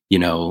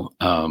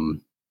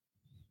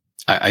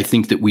 I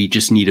think that we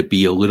just need to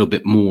be a little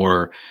bit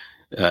more,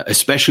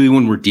 especially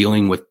when we're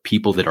dealing with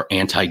people that are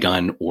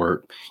anti-gun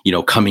or,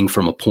 coming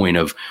from a point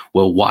of,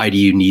 well, why do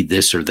you need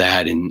this or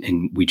that?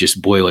 And we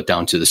just boil it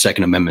down to the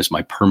Second Amendment is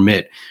my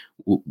permit.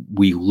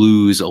 We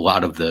lose a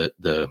lot of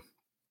the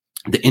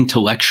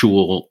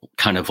intellectual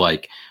kind of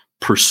like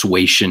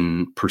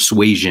persuasion,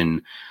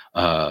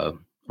 or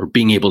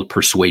being able to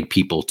persuade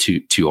people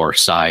to our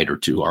side or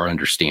to our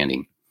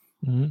understanding.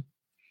 Mm-hmm.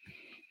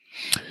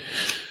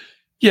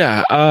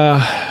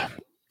 Yeah.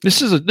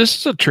 This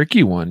is a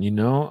tricky one,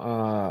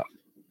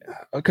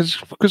 because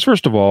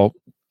first of all,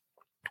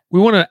 we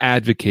want to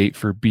advocate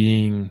for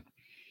being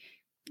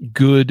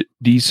good,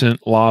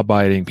 decent,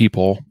 law-abiding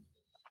people,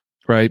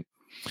 right?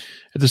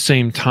 At the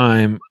same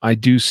time, I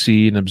do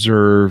see and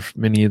observe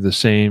many of the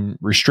same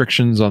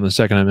restrictions on the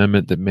Second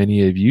Amendment that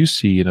many of you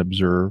see and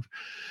observe,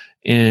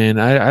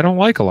 and I don't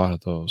like a lot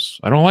of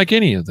those. I don't like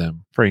any of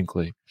them,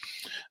 frankly.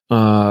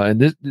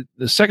 And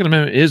the Second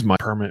Amendment is my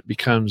permit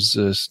becomes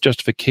this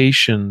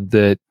justification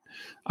that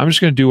I'm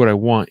just going to do what I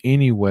want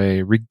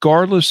anyway,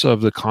 regardless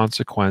of the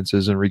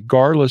consequences and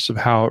regardless of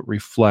how it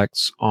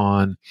reflects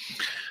on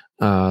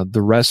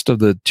the rest of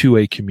the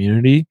 2A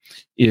community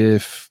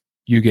if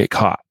you get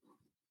caught.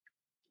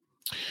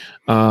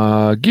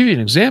 Give you an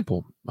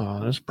example.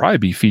 This will probably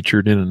be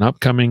featured in an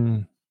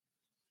upcoming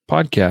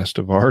podcast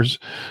of ours.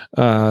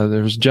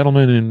 There was a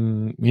gentleman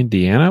in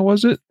Indiana,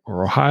 was it?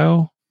 Or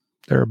Ohio?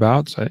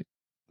 Thereabouts. I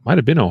might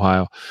have been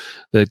Ohio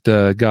that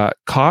got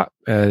caught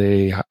at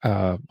a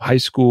high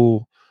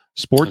school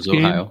sports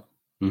game. Ohio.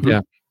 Mm-hmm.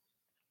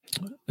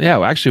 Yeah.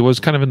 Well, actually, it was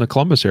kind of in the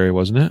Columbus area,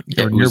 wasn't it?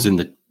 Yeah, it was in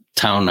the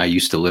town I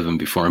used to live in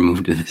before I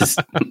moved to this.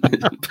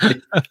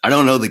 I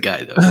don't know the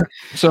guy though.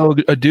 So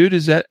a dude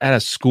is at a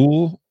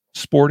school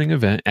sporting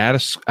event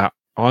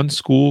on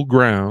school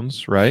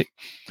grounds, right?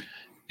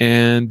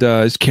 And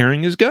is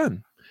carrying his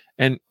gun,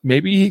 and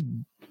maybe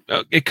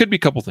it could be a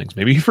couple things.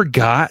 Maybe he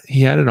forgot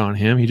he had it on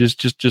him. He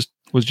just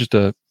was just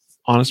a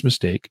honest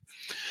mistake.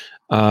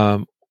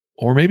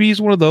 Or maybe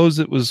he's one of those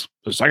that was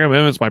the Second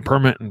Amendment's my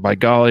permit, and by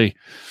golly,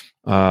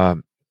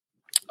 I'm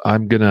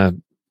gonna.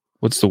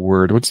 What's the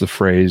word? What's the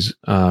phrase?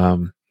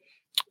 I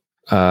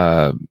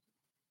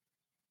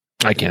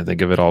can't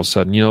think of it all of a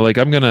sudden.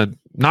 I'm gonna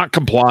not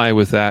comply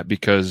with that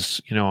because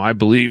I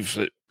believe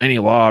that any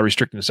law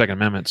restricting the Second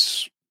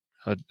Amendment's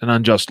an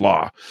unjust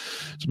law.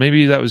 So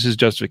maybe that was his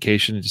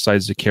justification. He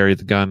decides to carry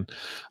the gun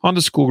onto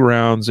school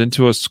grounds,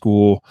 into a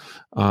school,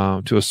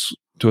 to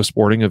a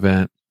sporting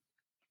event,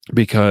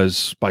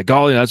 because by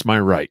golly, that's my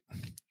right.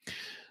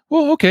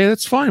 Well, okay,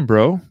 that's fine,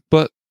 bro,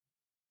 but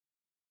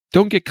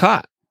don't get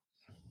caught.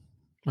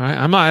 All right?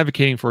 I'm not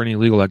advocating for any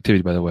illegal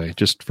activity, by the way,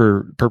 just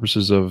for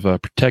purposes of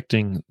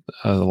protecting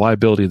the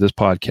liability of this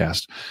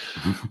podcast.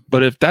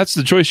 But if that's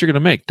the choice you're going to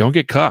make, don't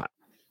get caught.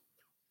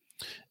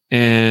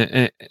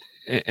 And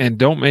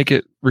don't make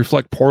it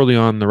reflect poorly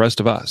on the rest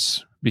of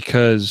us,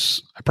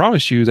 because I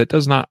promise you that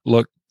does not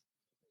look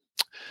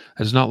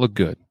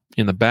good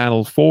in the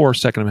battle for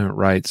Second Amendment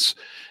rights.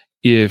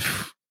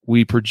 If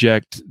we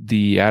project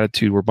the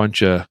attitude we're a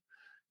bunch of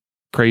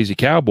crazy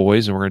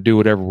cowboys and we're going to do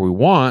whatever we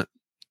want,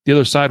 the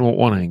other side won't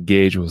want to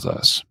engage with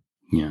us.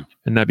 Yeah,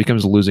 and that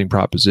becomes a losing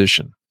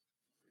proposition.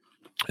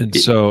 And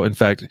so, in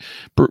fact,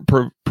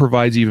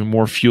 provides even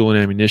more fuel and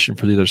ammunition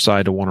for the other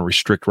side to want to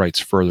restrict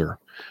rights further.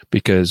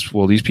 Because,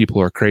 well, these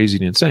people are crazy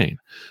and insane,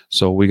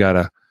 so we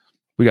gotta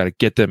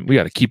get them. We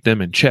gotta keep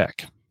them in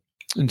check.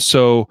 And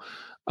so,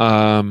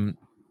 And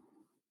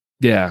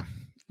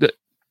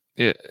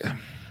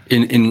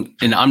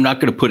I'm not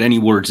going to put any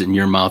words in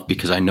your mouth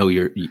because I know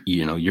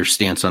your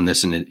stance on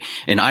this. And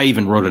I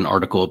even wrote an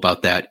article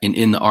about that. And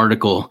in the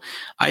article,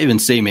 I even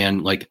say,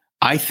 man, like,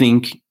 I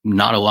think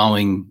not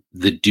allowing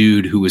the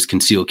dude who was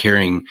concealed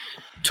carrying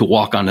to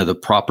walk onto the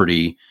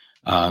property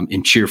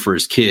and cheer for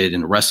his kid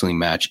in a wrestling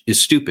match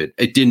is stupid.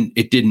 It didn't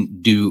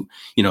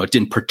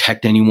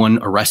protect anyone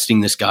arresting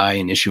this guy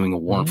and issuing a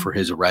warrant for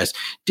his arrest.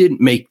 Didn't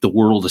make the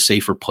world a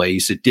safer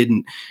place. It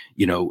didn't,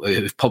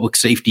 if public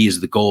safety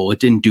is the goal,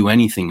 it didn't do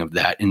anything of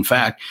that. In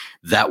fact,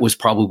 that was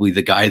probably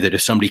the guy that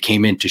if somebody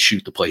came in to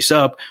shoot the place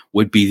up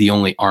would be the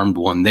only armed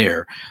one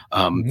there.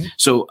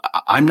 So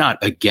I'm not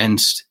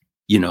against,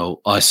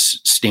 us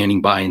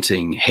standing by and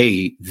saying,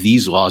 hey,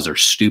 these laws are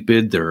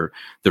stupid. They're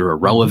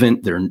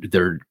irrelevant.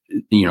 They're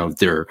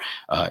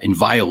in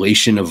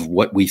violation of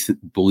what we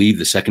believe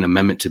the Second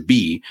Amendment to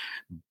be.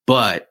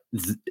 But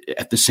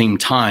at the same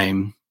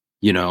time,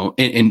 and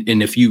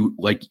if you,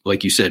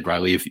 like you said,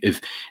 Riley,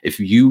 if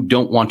you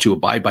don't want to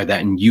abide by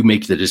that and you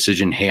make the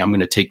decision, hey, I'm going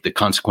to take the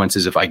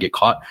consequences if I get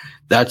caught,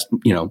 that's,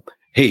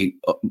 hey,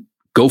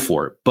 go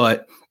for it.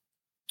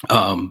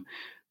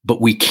 But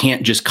we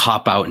can't just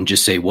cop out and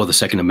just say, well, the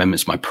Second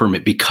Amendment's my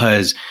permit,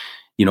 because,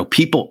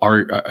 people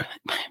are,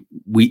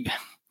 we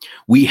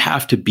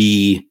have to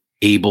be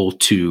able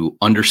to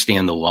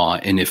understand the law.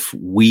 And if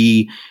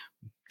we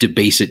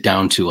debase it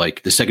down to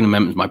like the Second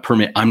Amendment is my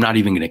permit, I'm not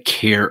even going to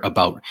care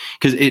about,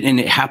 because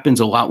it happens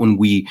a lot when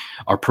we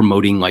are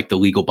promoting like the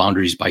legal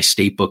boundaries by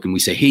state book, and we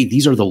say, hey,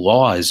 these are the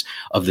laws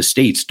of the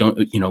states,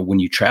 when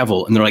you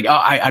travel, and they're like,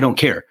 oh, I don't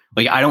care.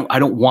 Like, I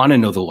don't want to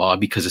know the law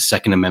because the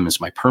Second Amendment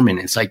is my permit.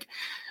 And it's like,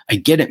 I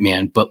get it,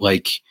 man, but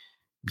like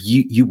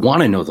you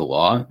want to know the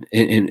law,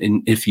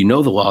 and if you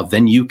know the law,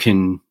 then you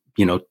can,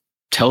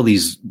 tell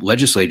these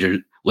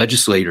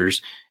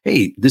legislators,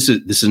 hey, this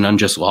is an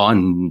unjust law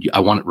and I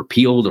want it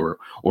repealed or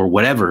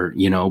whatever,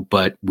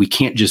 but we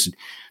can't just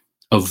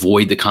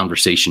avoid the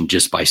conversation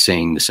just by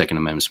saying the Second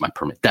Amendment is my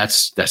permit.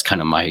 That's kind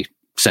of my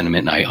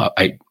sentiment. And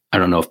I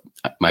don't know if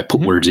I might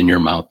put words in your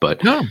mouth,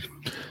 but no,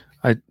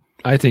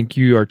 I think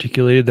you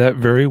articulated that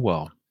very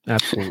well.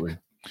 Absolutely.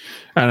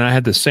 And I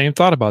had the same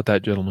thought about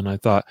that, gentleman. I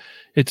thought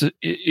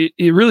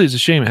it really is a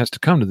shame it has to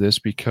come to this,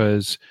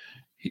 because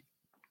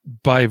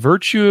by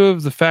virtue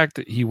of the fact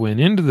that he went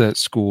into that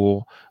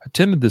school,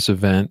 attended this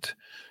event,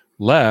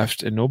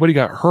 left, and nobody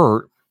got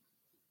hurt.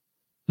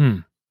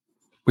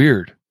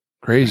 Weird,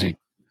 crazy,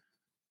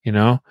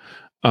 like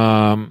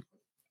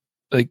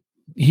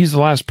he's the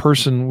last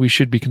person we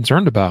should be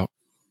concerned about.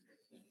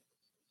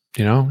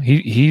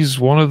 He's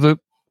one of the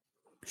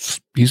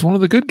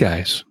good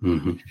guys,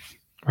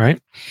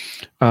 right?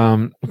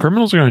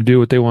 Criminals are going to do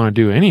what they want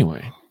to do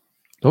anyway.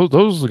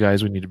 Those are the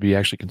guys we need to be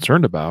actually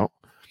concerned about.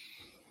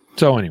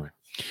 So anyway,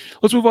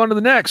 let's move on to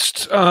the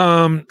next.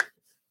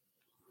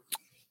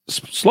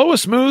 Slow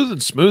is smooth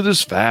and smooth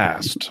is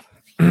fast.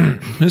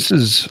 This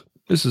is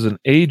an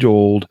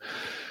age-old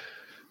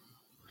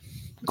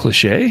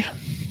cliche,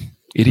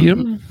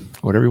 idiom,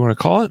 whatever you want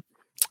to call it.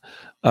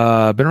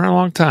 Been around a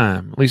long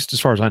time, at least as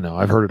far as I know.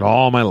 I've heard it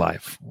all my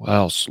life.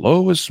 Well,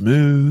 slow is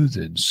smooth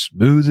and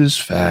smooth is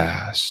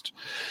fast.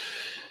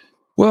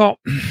 Well,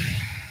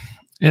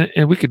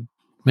 and we could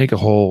make a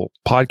whole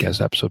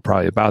podcast episode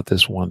probably about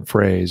this one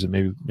phrase, and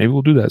maybe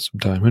we'll do that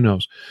sometime. Who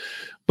knows?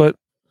 But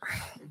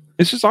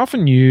it's just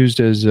often used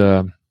as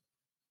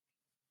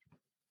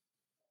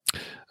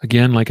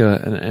again, like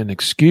an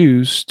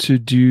excuse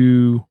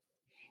to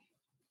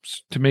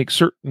make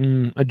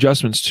certain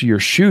adjustments to your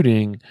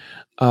shooting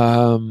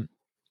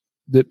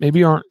that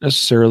maybe aren't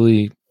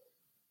necessarily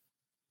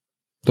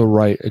the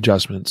right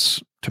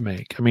adjustments to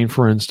make. I mean,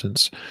 for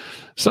instance,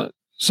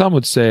 some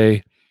would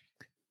say,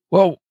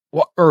 well,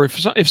 or if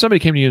somebody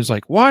came to you and was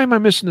like, why am I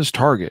missing this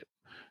target?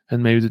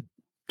 And maybe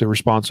the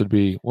response would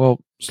be, well,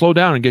 slow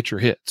down and get your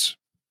hits,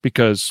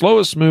 because slow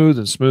is smooth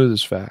and smooth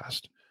is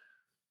fast.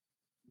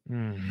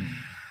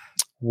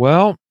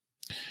 Well,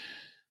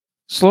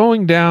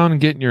 slowing down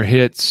and getting your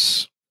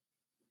hits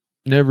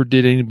never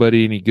did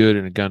anybody any good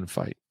in a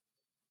gunfight.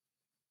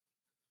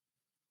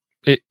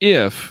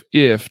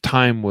 If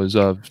time was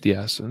of the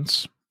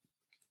essence.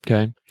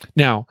 Okay.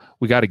 Now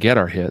we got to get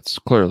our hits,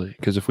 clearly,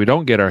 because if we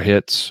don't get our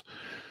hits,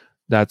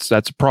 that's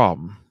a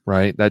problem,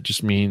 right? That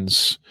just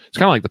means it's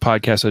kind of like the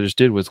podcast I just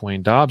did with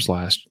Wayne Dobbs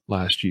last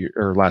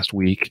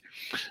week.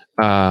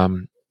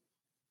 We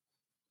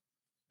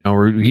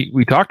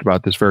talked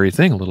about this very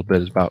thing a little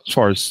bit, about as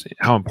far as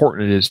how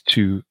important it is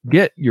to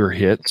get your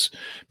hits,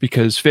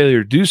 because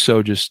failure to do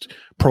so just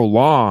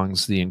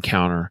prolongs the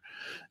encounter,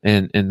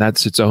 and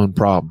that's its own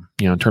problem,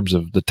 in terms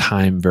of the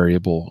time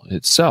variable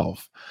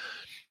itself.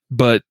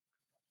 But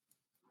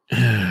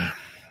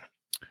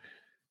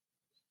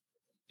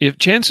if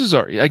chances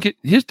are,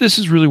 this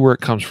is really where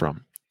it comes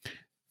from.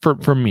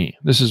 For me,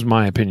 this is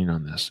my opinion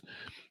on this.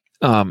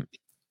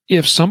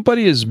 If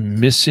somebody is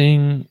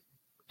missing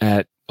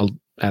at a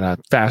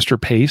faster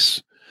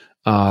pace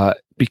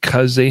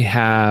because they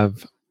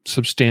have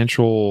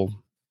substantial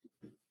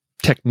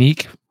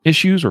technique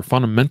issues or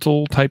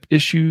fundamental type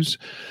issues,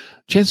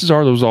 chances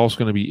are those are also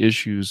going to be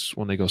issues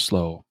when they go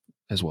slow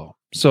as well.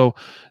 So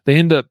they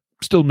end up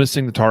still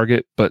missing the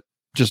target, but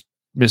just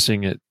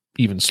missing it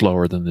even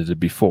slower than they did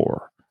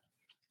before.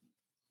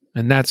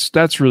 And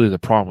that's really the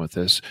problem with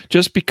this.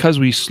 Just because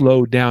we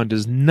slow down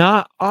does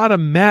not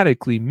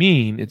automatically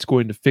mean it's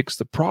going to fix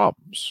the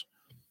problems.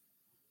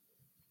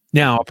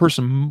 Now, a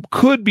person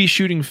could be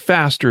shooting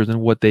faster than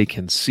what they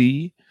can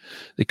see.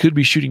 They could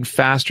be shooting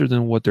faster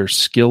than what their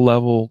skill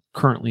level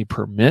currently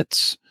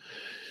permits.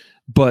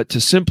 But to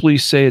simply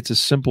say it's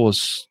as simple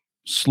as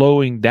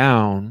slowing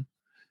down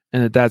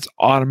and that's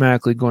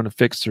automatically going to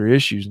fix their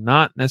issues,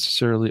 not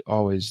necessarily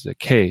always the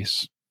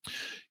case.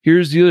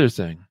 Here's the other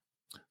thing.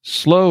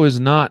 Slow is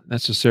not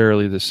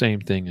necessarily the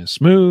same thing as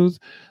smooth.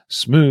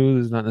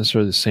 Smooth is not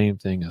necessarily the same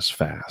thing as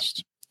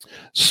fast.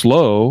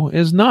 Slow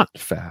is not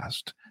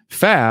fast.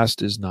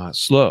 Fast is not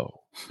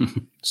slow.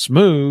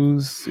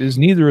 Smooth is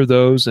neither of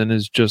those and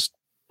is just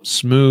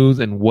smooth,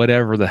 and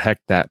whatever the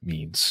heck that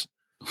means.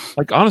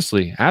 Like,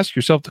 honestly, ask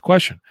yourself the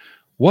question,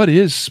 what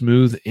is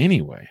smooth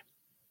anyway?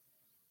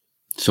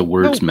 So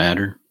words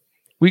matter.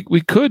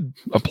 We could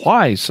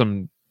apply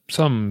some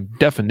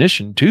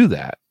definition to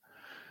that,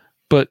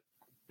 but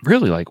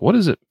really, like, what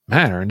does it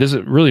matter? And does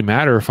it really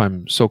matter if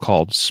I'm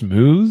so-called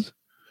smooth,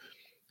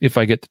 if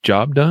I get the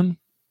job done?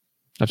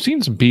 I've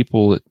seen some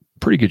people that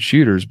pretty good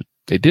shooters, but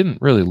they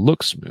didn't really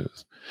look smooth.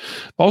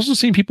 I've also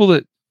seen people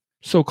that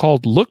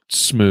so-called looked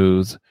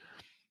smooth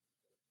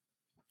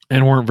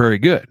and weren't very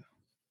good.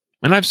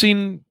 And I've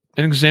seen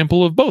an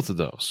example of both of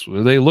those,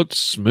 where they looked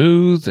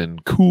smooth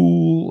and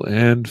cool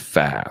and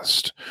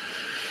fast.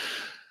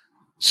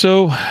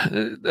 So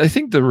I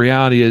think the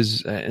reality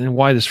is, and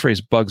why this phrase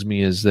bugs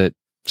me, is that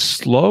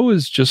slow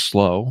is just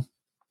slow,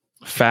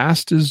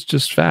 fast is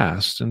just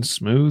fast, and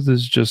smooth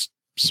is just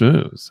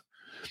smooth,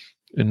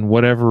 in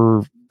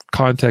whatever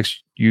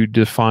context you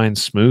define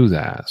smooth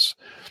as.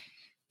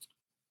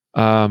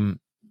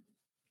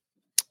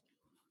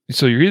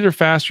 So you're either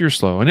fast or you're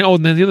slow. And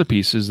then the other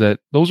piece is that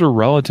those are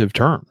relative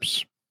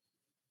terms.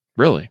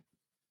 Really.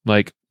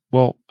 Like,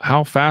 well,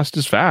 how fast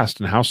is fast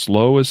and how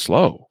slow is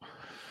slow?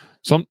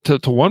 To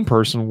one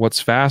person,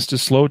 what's fast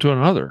is slow to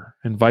another,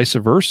 and vice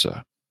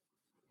versa.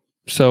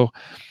 So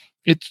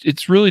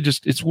it's really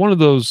just, it's one of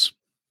those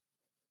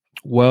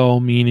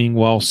well-meaning,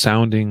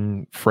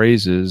 well-sounding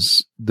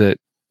phrases that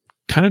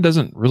kind of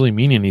doesn't really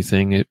mean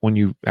anything when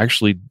you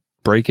actually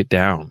break it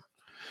down.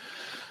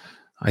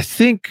 I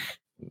think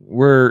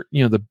where,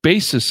 the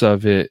basis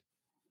of it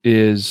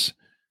is,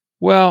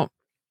 well,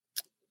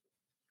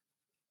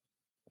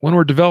 when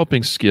we're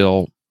developing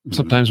skill,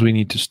 sometimes we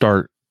need to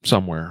start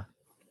somewhere,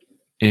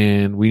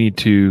 and we need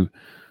to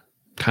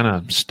kind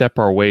of step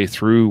our way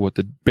through what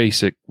the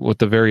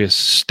various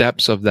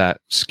steps of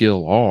that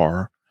skill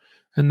are.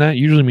 And that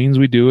usually means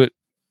we do it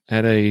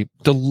at a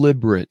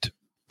deliberate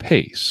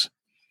pace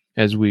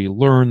as we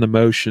learn the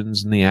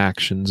motions and the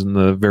actions and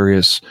the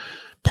various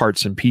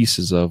parts and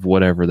pieces of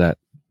whatever that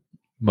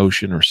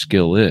motion or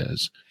skill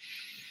is.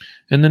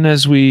 And then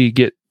as we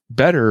get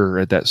better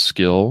at that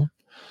skill,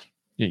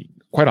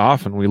 quite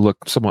often we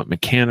look somewhat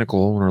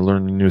mechanical when we're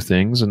learning new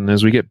things. And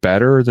as we get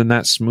better, then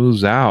that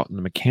smooths out and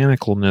the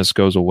mechanicalness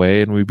goes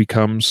away and we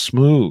become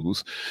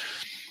smooth.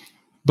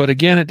 But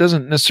again, it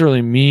doesn't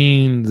necessarily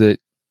mean that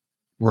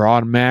we're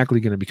automatically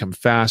going to become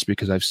fast,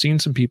 because I've seen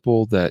some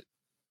people that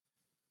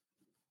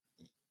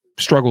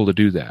struggle to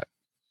do that.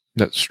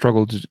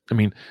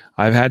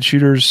 I've had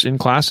shooters in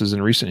classes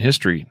in recent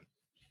history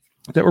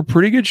that were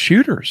pretty good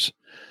shooters,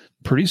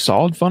 pretty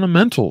solid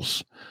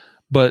fundamentals,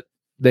 but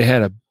they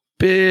had a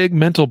big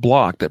mental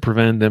block that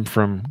prevented them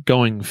from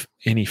going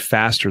any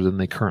faster than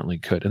they currently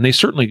could. And they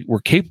certainly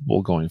were capable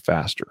of going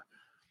faster.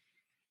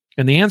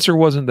 And the answer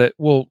wasn't that,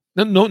 well,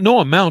 no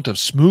amount of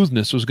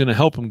smoothness was going to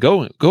help them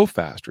go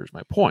faster, is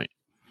my point.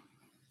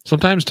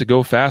 Sometimes to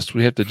go fast,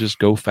 we have to just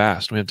go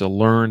fast. We have to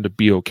learn to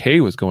be okay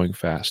with going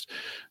fast.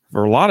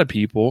 For a lot of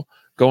people,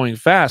 going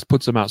fast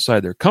puts them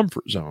outside their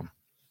comfort zone.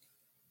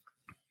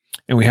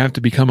 And we have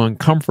to become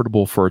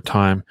uncomfortable for a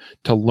time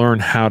to learn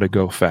how to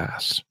go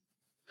fast.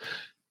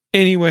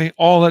 Anyway,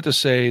 all that to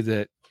say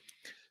that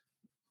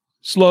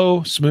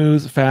slow,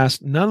 smooth,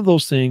 fast, none of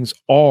those things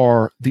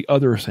are the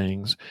other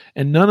things.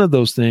 And none of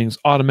those things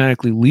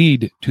automatically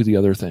lead to the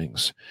other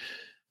things.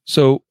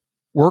 So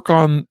work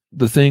on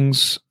the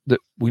things that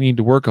we need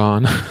to work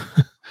on. I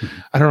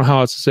don't know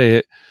how else to say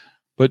it,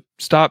 but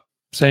stop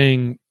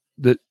saying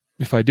that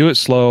if I do it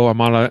slow, I'm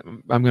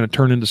going to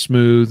turn into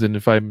smooth, and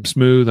if I'm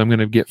smooth, I'm going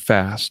to get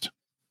fast.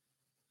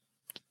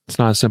 It's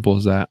not as simple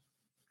as that.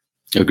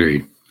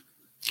 Agreed.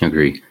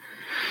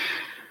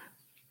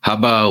 How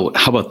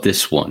about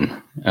this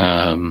one?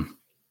 I'm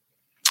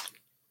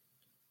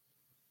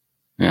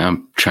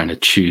trying to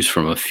choose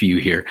from a few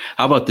here.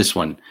 How about this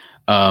one?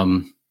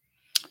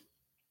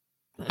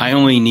 I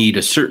only need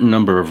a certain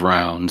number of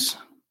rounds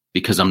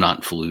because I'm not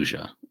in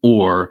Fallujah.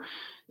 Or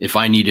if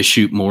I need to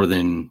shoot more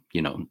than,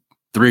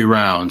 3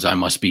 rounds, I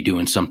must be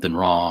doing something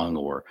wrong,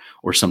 or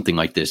something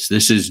like this.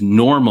 This is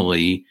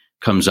normally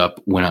comes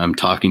up when I'm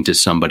talking to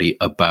somebody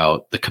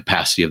about the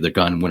capacity of their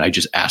gun, when I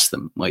just ask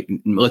them, like,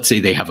 let's say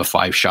they have a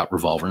 5-shot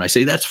revolver, and I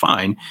say, that's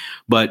fine.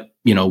 But,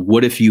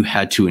 what if you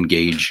had to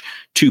engage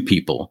 2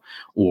 people,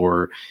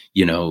 or,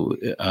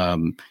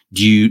 do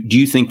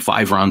you think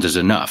 5 rounds is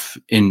enough?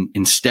 And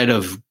instead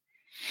of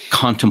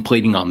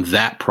contemplating on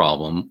that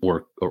problem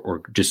or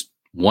just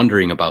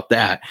wondering about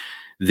that,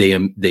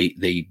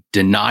 they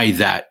deny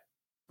that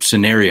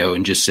scenario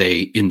and just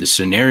say, in the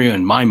scenario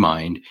in my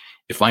mind,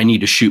 if I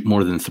need to shoot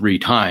more than 3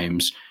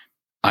 times,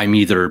 I'm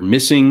either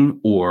missing,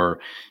 or,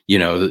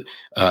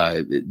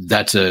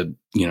 that's a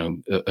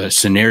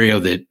scenario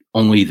that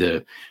only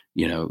the,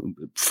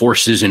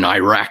 forces in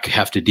Iraq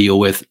have to deal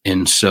with.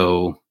 And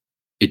so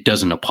it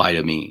doesn't apply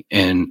to me.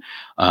 And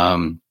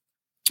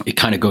it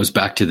kind of goes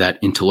back to that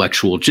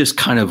intellectual, just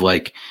kind of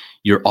like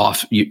you're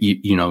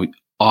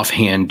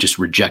offhand just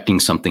rejecting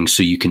something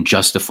so you can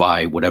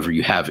justify whatever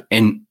you have.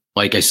 And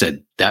like I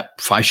said, that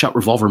 5-shot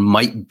revolver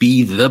might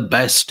be the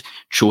best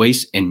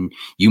choice, and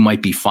you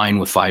might be fine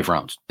with 5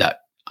 rounds.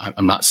 That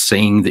I'm not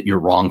saying that you're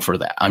wrong for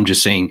that. I'm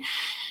just saying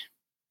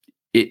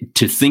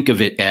to think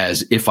of it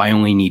as, if I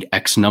only need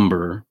X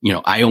number,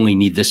 I only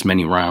need this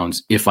many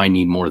rounds. If I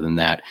need more than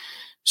that,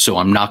 So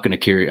I'm not going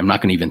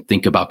to even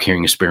think about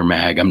carrying a spare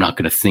mag. I'm not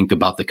going to think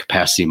about the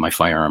capacity of my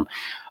firearm.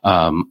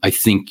 I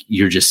think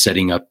you're just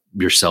setting up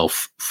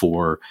yourself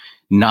for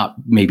not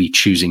maybe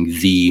choosing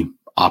the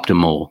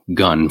optimal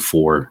gun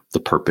for the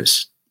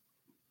purpose,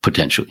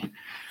 potentially.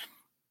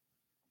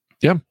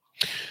 Yeah.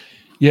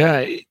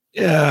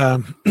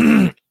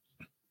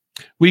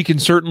 We can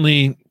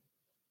certainly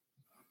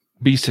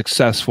be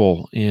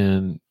successful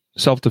in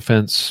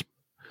self-defense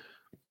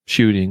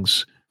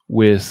shootings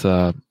with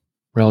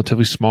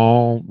relatively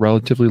small,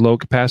 relatively low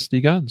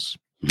capacity guns.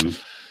 Mm-hmm.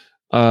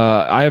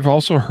 I have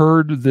also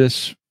heard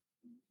this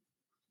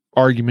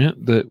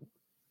argument that,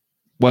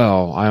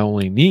 well, I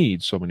only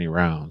need so many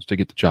rounds to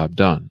get the job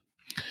done.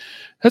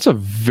 That's a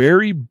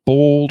very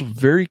bold,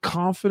 very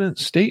confident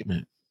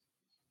statement.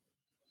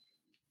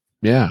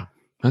 Yeah,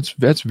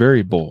 that's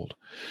very bold.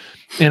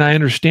 And I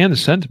understand the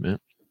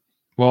sentiment.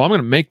 Well, I'm going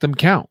to make them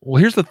count. Well,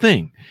 here's the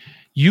thing.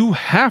 You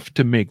have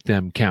to make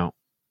them count.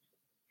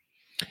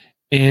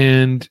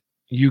 And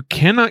you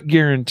cannot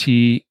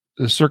guarantee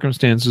the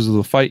circumstances of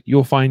the fight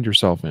you'll find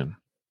yourself in.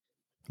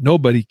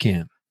 Nobody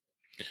can.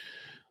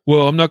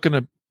 Well, I'm not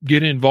going to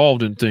get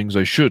involved in things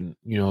I shouldn't,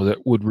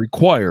 that would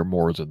require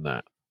more than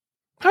that.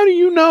 How do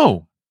you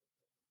know?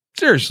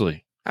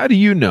 Seriously, how do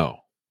you know?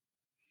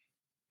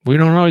 We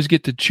don't always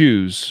get to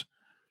choose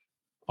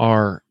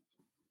our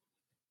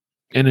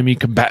enemy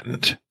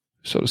combatant,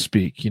 so to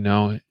speak.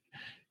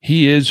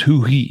 He is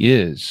who he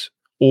is,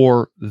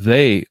 or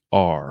they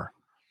are.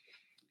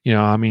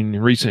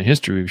 In recent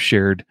history, we've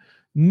shared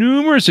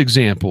numerous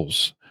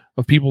examples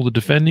of people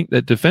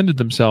that defended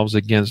themselves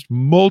against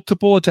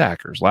multiple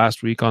attackers.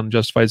 Last week on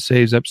Justified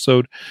Saves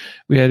episode,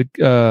 we had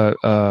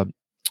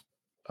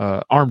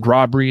armed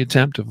robbery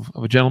attempt of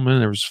a gentleman.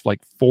 There was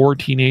like 4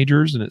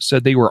 teenagers, and it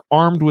said they were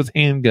armed with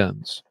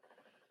handguns.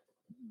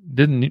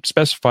 Didn't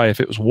specify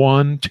if it was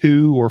 1,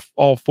 2, or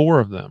all 4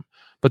 of them,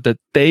 but that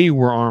they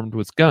were armed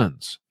with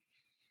guns.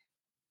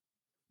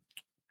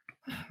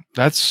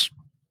 That's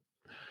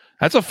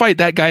a fight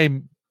that guy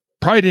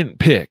probably didn't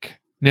pick.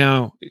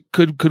 Now,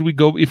 could we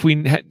go, if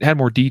we had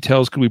more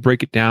details, could we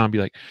break it down and be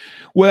like,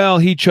 well,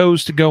 he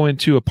chose to go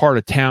into a part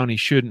of town he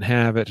shouldn't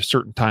have at a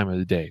certain time of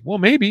the day? Well,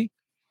 maybe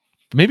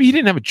he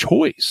didn't have a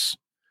choice.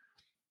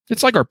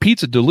 It's like our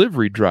pizza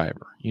delivery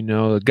driver,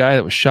 the guy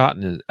that was shot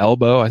in his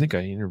elbow. I think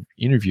I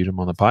interviewed him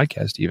on the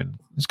podcast even.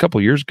 It's a couple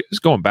of years ago. It's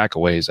going back a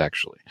ways,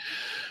 actually.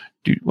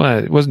 Dude, well,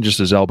 it wasn't just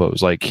his elbow. It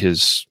was like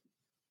his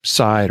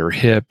side or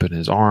hip and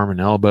his arm and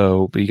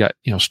elbow. But he got,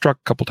 struck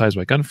a couple times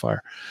by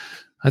gunfire.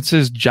 That's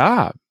his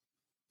job.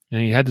 And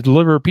he had to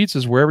deliver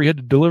pizzas wherever he had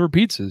to deliver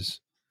pizzas.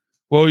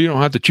 Well, you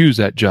don't have to choose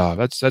that job.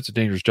 That's a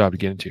dangerous job to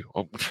get into.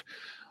 Oh,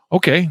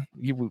 okay.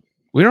 We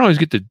don't always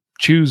get to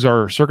choose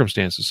our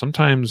circumstances.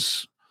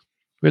 Sometimes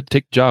we have to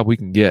take the job we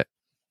can get.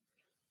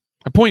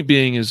 My point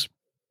being is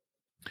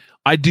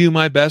I do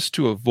my best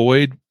to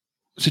avoid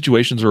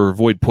situations or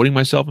avoid putting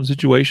myself in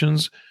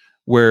situations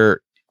where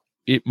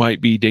it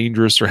might be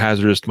dangerous or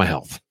hazardous to my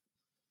health.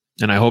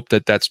 And I hope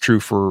that that's true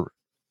for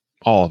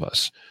all of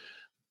us.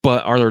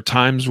 But are there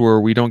times where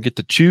we don't get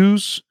to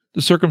choose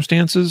the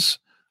circumstances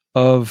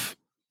of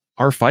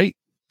our fight?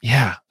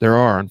 Yeah, there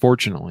are,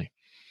 unfortunately.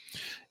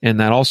 And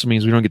that also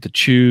means we don't get to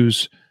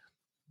choose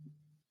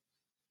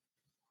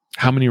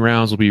how many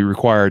rounds will be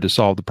required to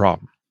solve the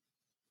problem.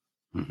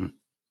 Mm-hmm.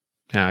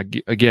 Now,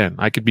 again,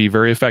 I could be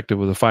very effective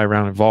with a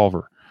 5-round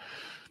revolver.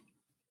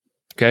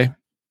 Okay?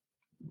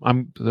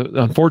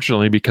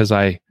 Unfortunately, because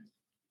I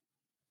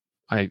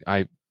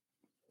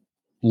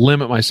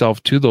limit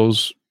myself to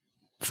those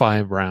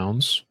 5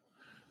 rounds,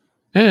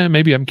 and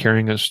maybe I'm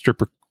carrying a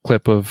stripper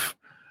clip of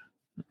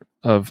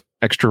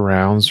extra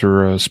rounds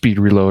or a speed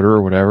reloader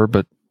or whatever,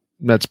 but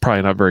that's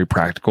probably not very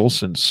practical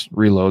since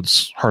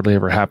reloads hardly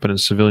ever happen in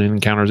civilian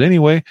encounters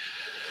anyway,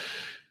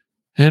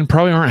 and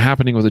probably aren't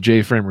happening with a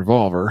J-frame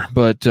revolver.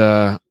 But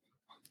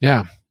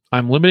yeah,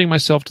 I'm limiting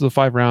myself to the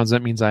 5 rounds.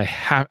 That means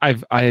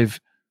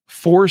I've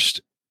forced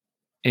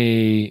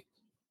a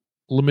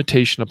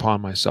limitation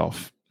upon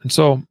myself, and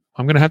so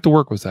I'm going to have to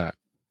work with that.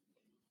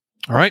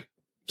 All right.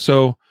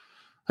 So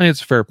I think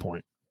it's a fair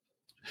point.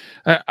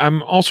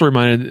 I'm also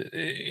reminded,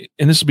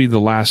 and this will be the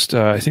last,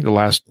 I think the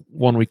last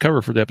one we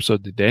cover for the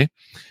episode today.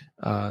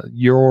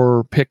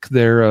 Your pick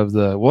there of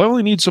I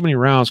only need so many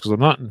rounds because I'm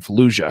not in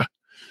Fallujah,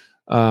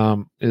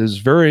 is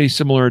very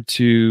similar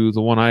to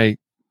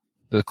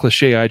the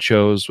cliche I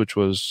chose, which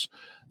was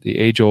the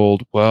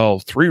age-old,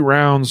 3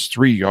 rounds,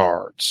 3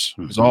 yards.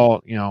 Mm-hmm. Is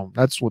all,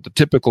 that's what the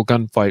typical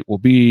gunfight will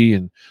be,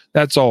 and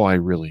that's all I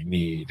really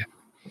need.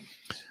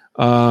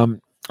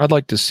 I'd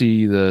like to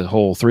see the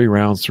whole 3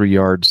 rounds, 3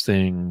 yards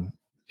thing.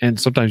 And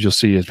sometimes you'll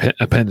see it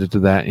appended to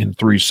that in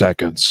 3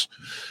 seconds.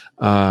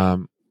 I'd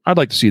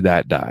like to see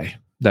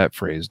that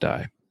phrase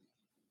die.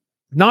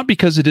 Not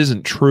because it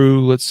isn't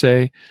true, let's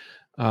say.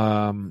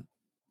 I've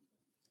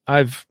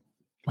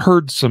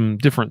heard some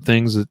different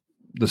things that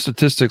the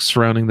statistics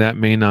surrounding that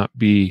may not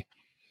be,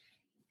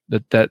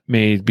 that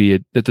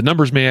the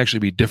numbers may actually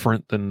be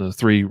different than the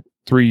 3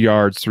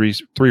 yards,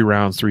 3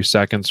 rounds, 3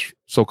 seconds,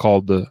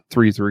 so-called the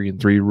 3, 3, and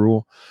 3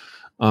 rule.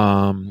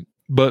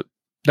 But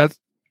that's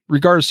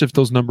regardless if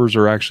those numbers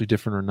are actually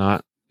different or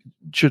not,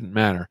 it shouldn't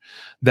matter.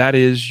 That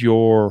is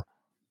your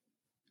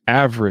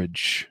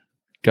average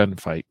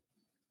gunfight,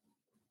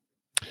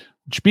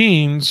 which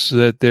means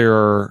that there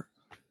are,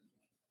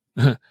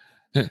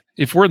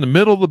 if we're in the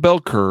middle of the bell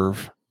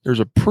curve, there's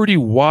a pretty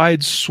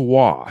wide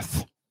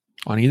swath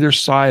on either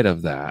side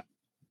of that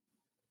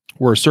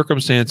where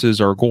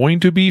circumstances are going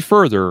to be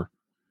further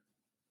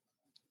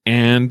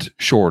and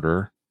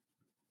shorter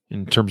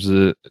in terms of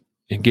the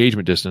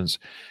engagement distance.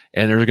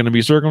 And there's going to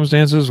be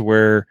circumstances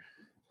where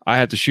I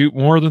have to shoot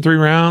more than 3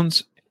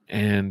 rounds,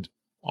 and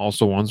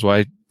also ones where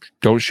I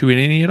don't shoot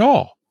any at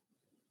all.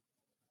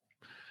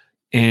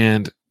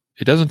 And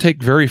it doesn't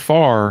take very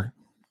far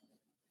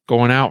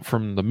going out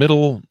from the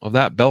middle of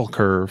that bell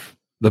curve,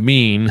 the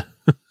mean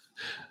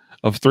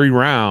of 3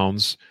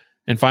 rounds,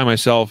 and find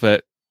myself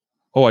at,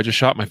 oh, I just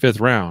shot my 5th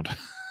round.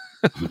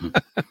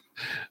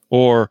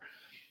 Or,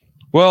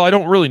 well, I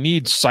don't really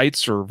need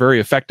sights or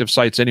very effective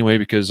sights anyway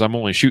because I'm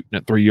only shooting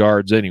at 3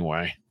 yards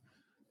anyway.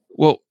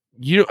 Well,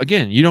 you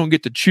don't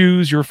get to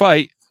choose your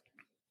fight,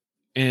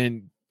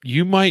 and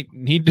you might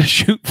need to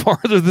shoot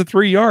farther than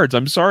 3 yards.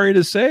 I'm sorry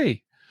to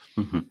say.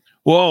 Mm-hmm.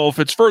 Well, if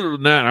it's further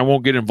than that, I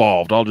won't get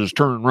involved. I'll just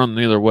turn and run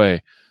the other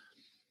way.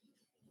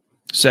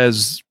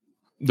 Says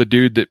the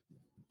dude that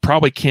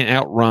probably can't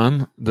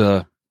outrun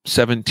the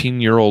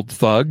 17-year-old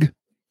thug.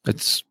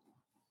 That's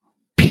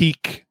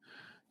peak,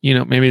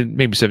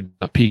 maybe 7,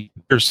 not peak.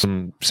 There's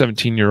some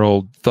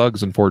 17-year-old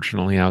thugs,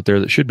 unfortunately, out there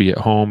that should be at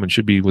home and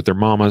should be with their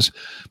mamas,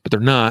 but they're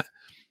not.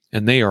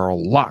 And they are a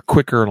lot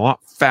quicker and a lot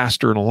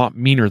faster and a lot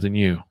meaner than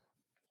you.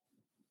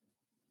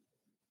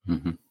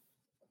 Mm-hmm.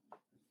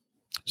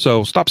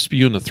 So stop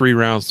spewing the 3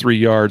 rounds, 3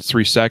 yards,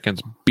 3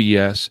 seconds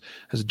BS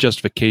as a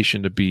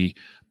justification to be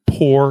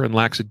poor and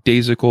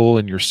lackadaisical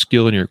in your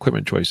skill and your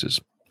equipment choices.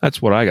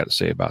 That's what I got to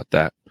say about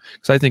that.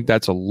 Because I think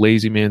that's a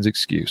lazy man's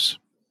excuse.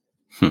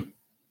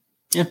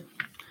 Yeah.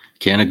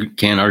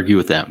 Can't argue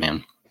with that,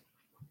 man.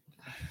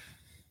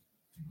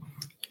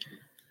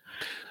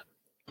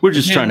 We're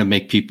just trying to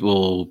make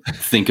people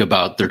think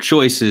about their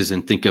choices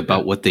and think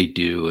about what they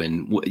do.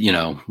 And,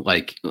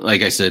 like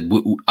I said,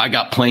 I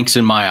got planks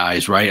in my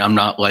eyes, right? I'm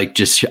not like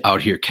just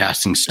out here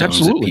casting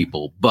stones at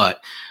people,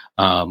 but,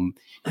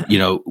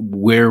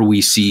 where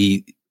we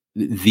see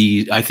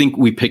I think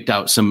we picked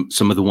out some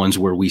of the ones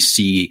where we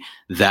see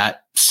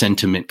that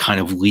sentiment kind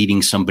of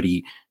leading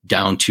somebody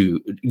down to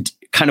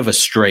kind of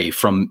astray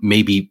from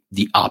maybe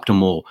the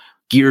optimal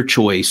gear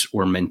choice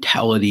or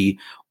mentality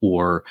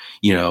or,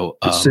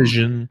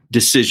 decision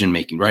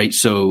making, right?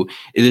 So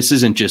this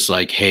isn't just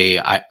like, hey,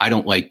 I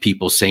don't like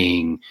people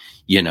saying,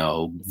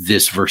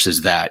 this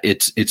versus that.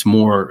 It's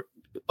more,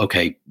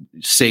 okay,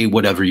 say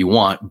whatever you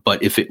want,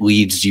 but if it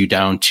leads you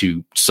down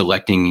to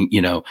selecting,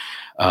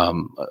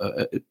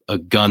 a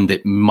gun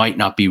that might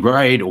not be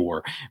right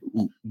or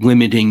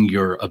limiting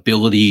your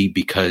ability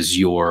because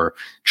you're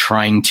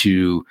trying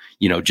to,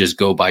 just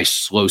go by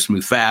slow,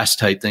 smooth, fast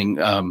type thing,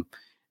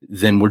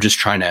 then we're just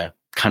trying to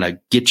kind of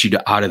get you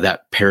out of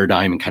that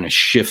paradigm and kind of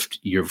shift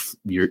your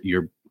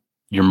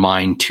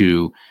mind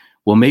to,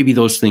 well, maybe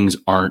those things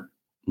aren't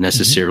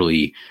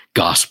necessarily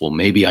gospel.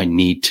 Maybe I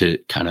need to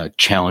kind of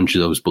challenge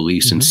those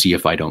beliefs and see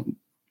if I don't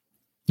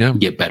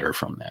get better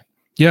from that.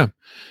 Yeah.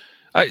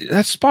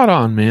 That's spot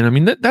on, man. I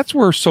mean, that's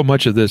where so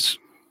much of this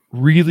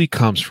really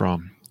comes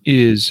from,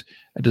 is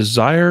a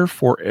desire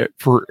for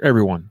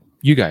everyone,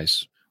 you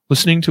guys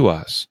listening to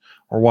us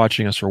or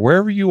watching us or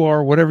wherever you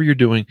are, whatever you're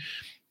doing.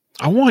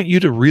 I want you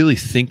to really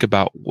think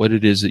about what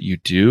it is that you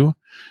do.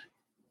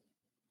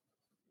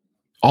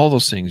 All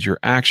those things, your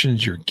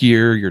actions, your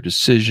gear, your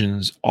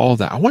decisions, all of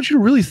that. I want you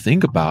to really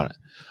think about it.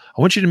 I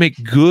want you to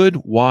make good,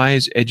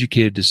 wise,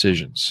 educated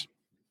decisions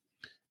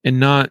and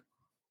not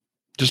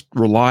just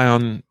rely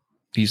on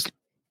these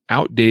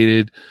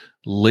outdated,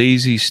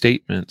 lazy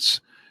statements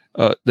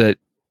that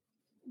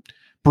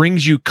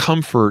brings you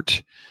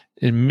comfort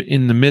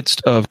in the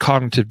midst of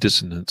cognitive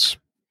dissonance.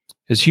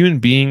 As human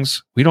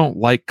beings, we don't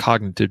like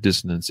cognitive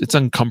dissonance. It's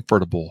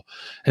uncomfortable.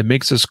 It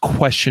makes us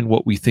question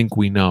what we think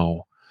we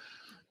know.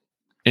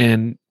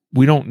 And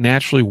we don't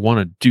naturally want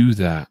to do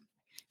that.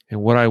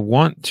 And what I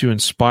want to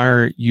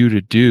inspire you to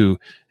do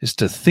is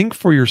to think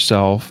for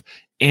yourself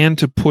and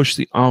to push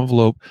the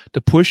envelope,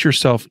 to push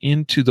yourself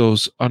into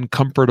those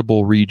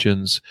uncomfortable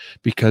regions,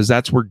 because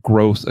that's where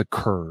growth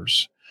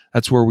occurs.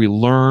 That's where we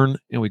learn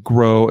and we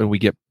grow and we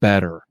get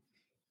better.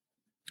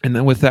 And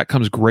then with that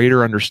comes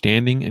greater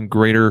understanding and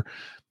greater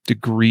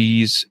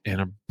degrees and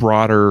a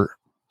broader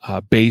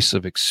base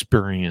of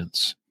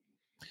experience.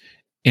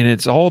 And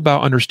it's all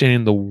about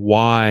understanding the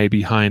why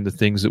behind the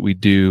things that we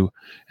do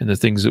and the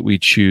things that we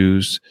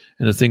choose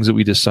and the things that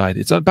we decide.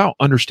 It's about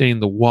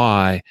understanding the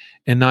why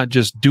and not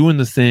just doing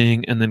the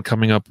thing and then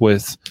coming up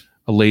with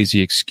a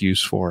lazy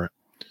excuse for it.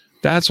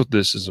 That's what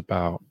this is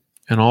about.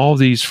 And all of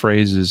these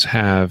phrases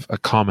have a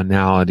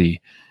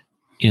commonality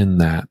in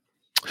that.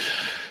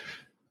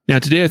 Now,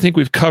 today I think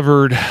we've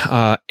covered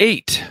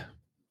 8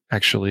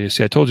 actually.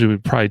 See, I told you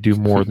we'd probably do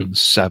more than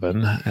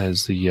 7,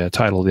 as the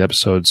title of the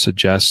episode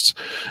suggests.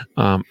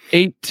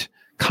 8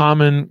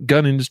 common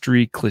gun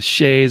industry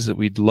cliches that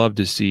we'd love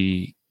to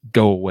see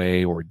go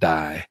away or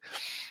die.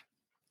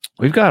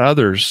 We've got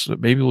others.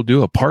 Maybe we'll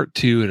do a part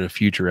 2 in a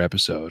future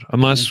episode,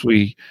 unless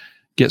we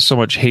get so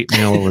much hate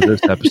mail over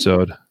this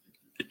episode,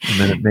 and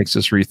then it makes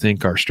us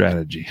rethink our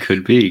strategy.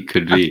 Could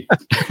be.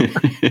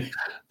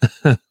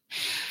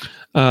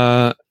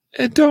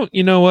 And don't,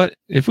 you know what?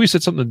 If we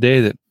said something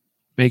today that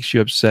makes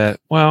you upset,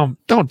 well,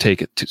 don't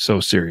take it so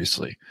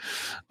seriously.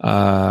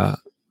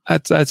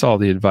 That's all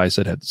the advice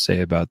I'd have to say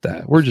about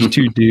that. We're just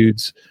 2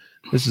 dudes.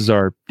 These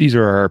are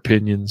our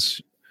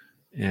opinions,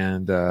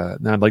 and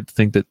now I'd like to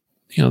think that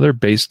they're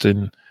based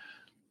in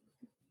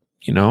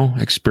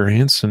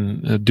experience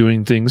and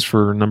doing things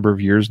for a number of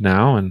years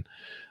now. And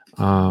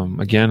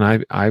again,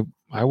 I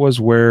was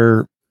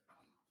where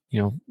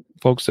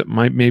folks that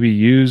might maybe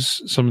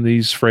use some of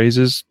these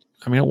phrases.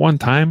 I mean, at one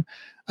time,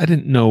 I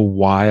didn't know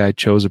why I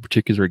chose a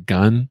particular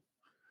gun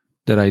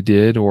that I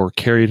did, or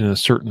carried in a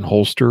certain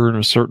holster in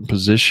a certain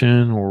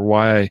position, or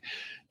why I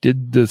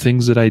did the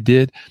things that I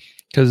did,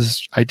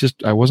 because I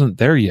wasn't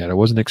there yet. I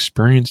wasn't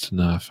experienced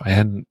enough. I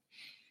hadn't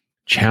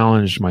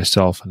challenged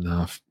myself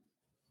enough.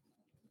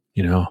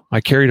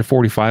 I carried a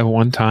 45 at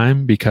one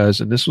time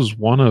and this was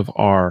one of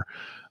our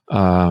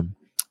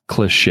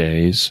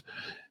cliches,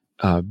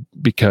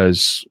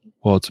 because,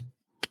 well, it's a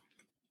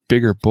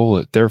bigger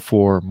bullet,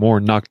 therefore more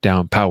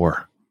knockdown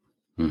power.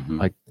 Mm-hmm.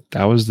 Like,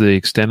 that was the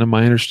extent of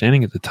my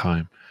understanding at the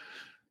time.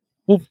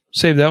 We'll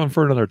save that one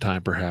for another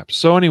time, perhaps.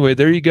 So anyway,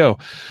 there you go.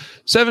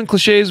 7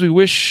 cliches we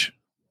wish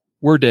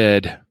were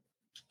dead.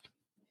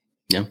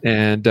 Yeah.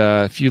 And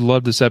if you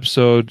loved this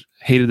episode,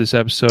 hated this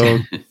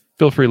episode,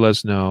 feel free to let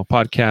us know.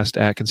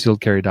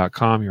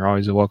 podcast@concealedcarry.com. You're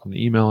always welcome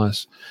to email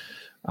us.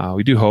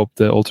 We do hope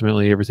that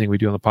ultimately everything we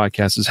do on the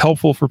podcast is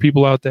helpful for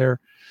people out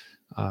there.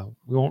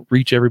 We won't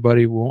reach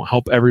everybody. We won't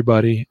help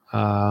everybody,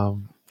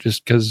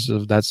 just because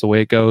that's the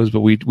way it goes,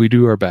 but we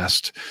do our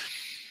best.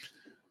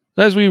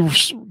 As we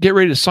get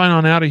ready to sign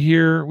on out of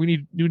here,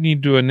 we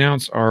need to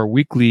announce our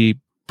weekly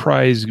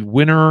prize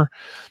winner.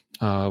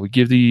 We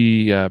give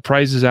the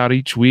prizes out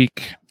each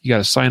week. You got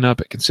to sign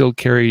up at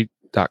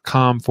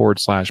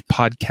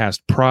concealedcarry.com/podcast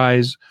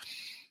prize.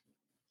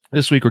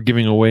 This week we're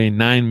giving away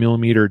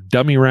 9mm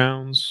dummy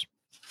rounds.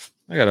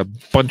 I got a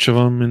bunch of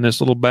them in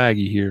this little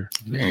baggie here.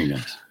 Very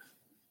nice.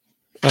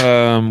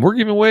 We're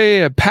giving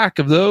away a pack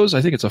of those.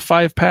 I think it's a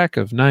 5-pack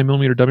of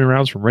 9mm dummy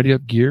rounds from Ready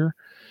Up Gear.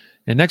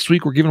 And next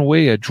week we're giving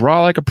away a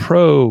Draw Like a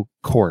Pro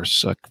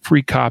course, a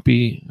free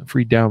copy, a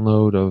free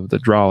download of the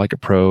Draw Like a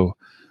Pro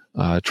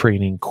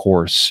training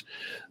course.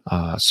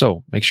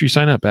 So make sure you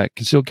sign up at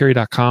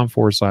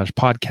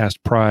concealedcarry.com/podcast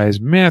prize.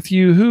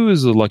 Matthew, who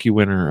is the lucky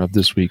winner of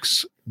this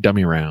week's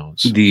dummy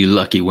rounds? The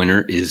lucky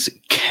winner is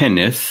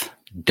Kenneth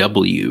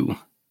W.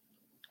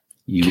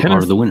 You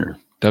are the winner.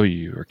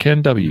 W, or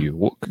Ken W.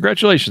 Well,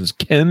 congratulations,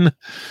 Ken.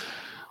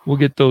 We'll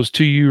get those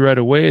to you right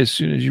away as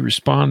soon as you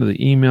respond to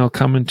the email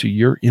coming to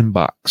your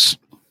inbox.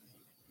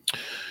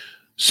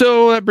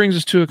 So that brings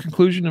us to a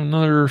conclusion of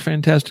another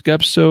fantastic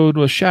episode.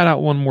 We'll shout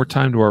out one more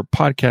time to our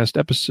podcast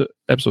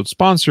episode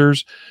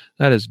sponsors.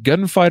 That is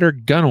Gunfighter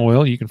Gun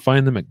Oil. You can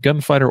find them at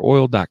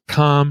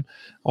gunfighteroil.com.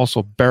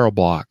 Also Barrel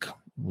Block,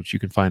 which you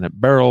can find at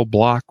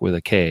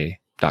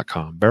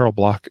barrelblock.com.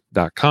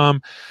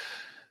 Barrelblock.com.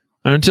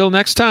 And until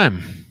next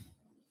time,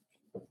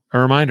 a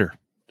reminder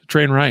to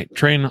train right,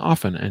 train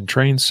often, and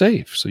train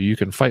safe so you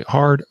can fight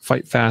hard,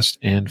 fight fast,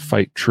 and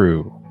fight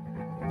true.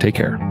 Take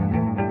care.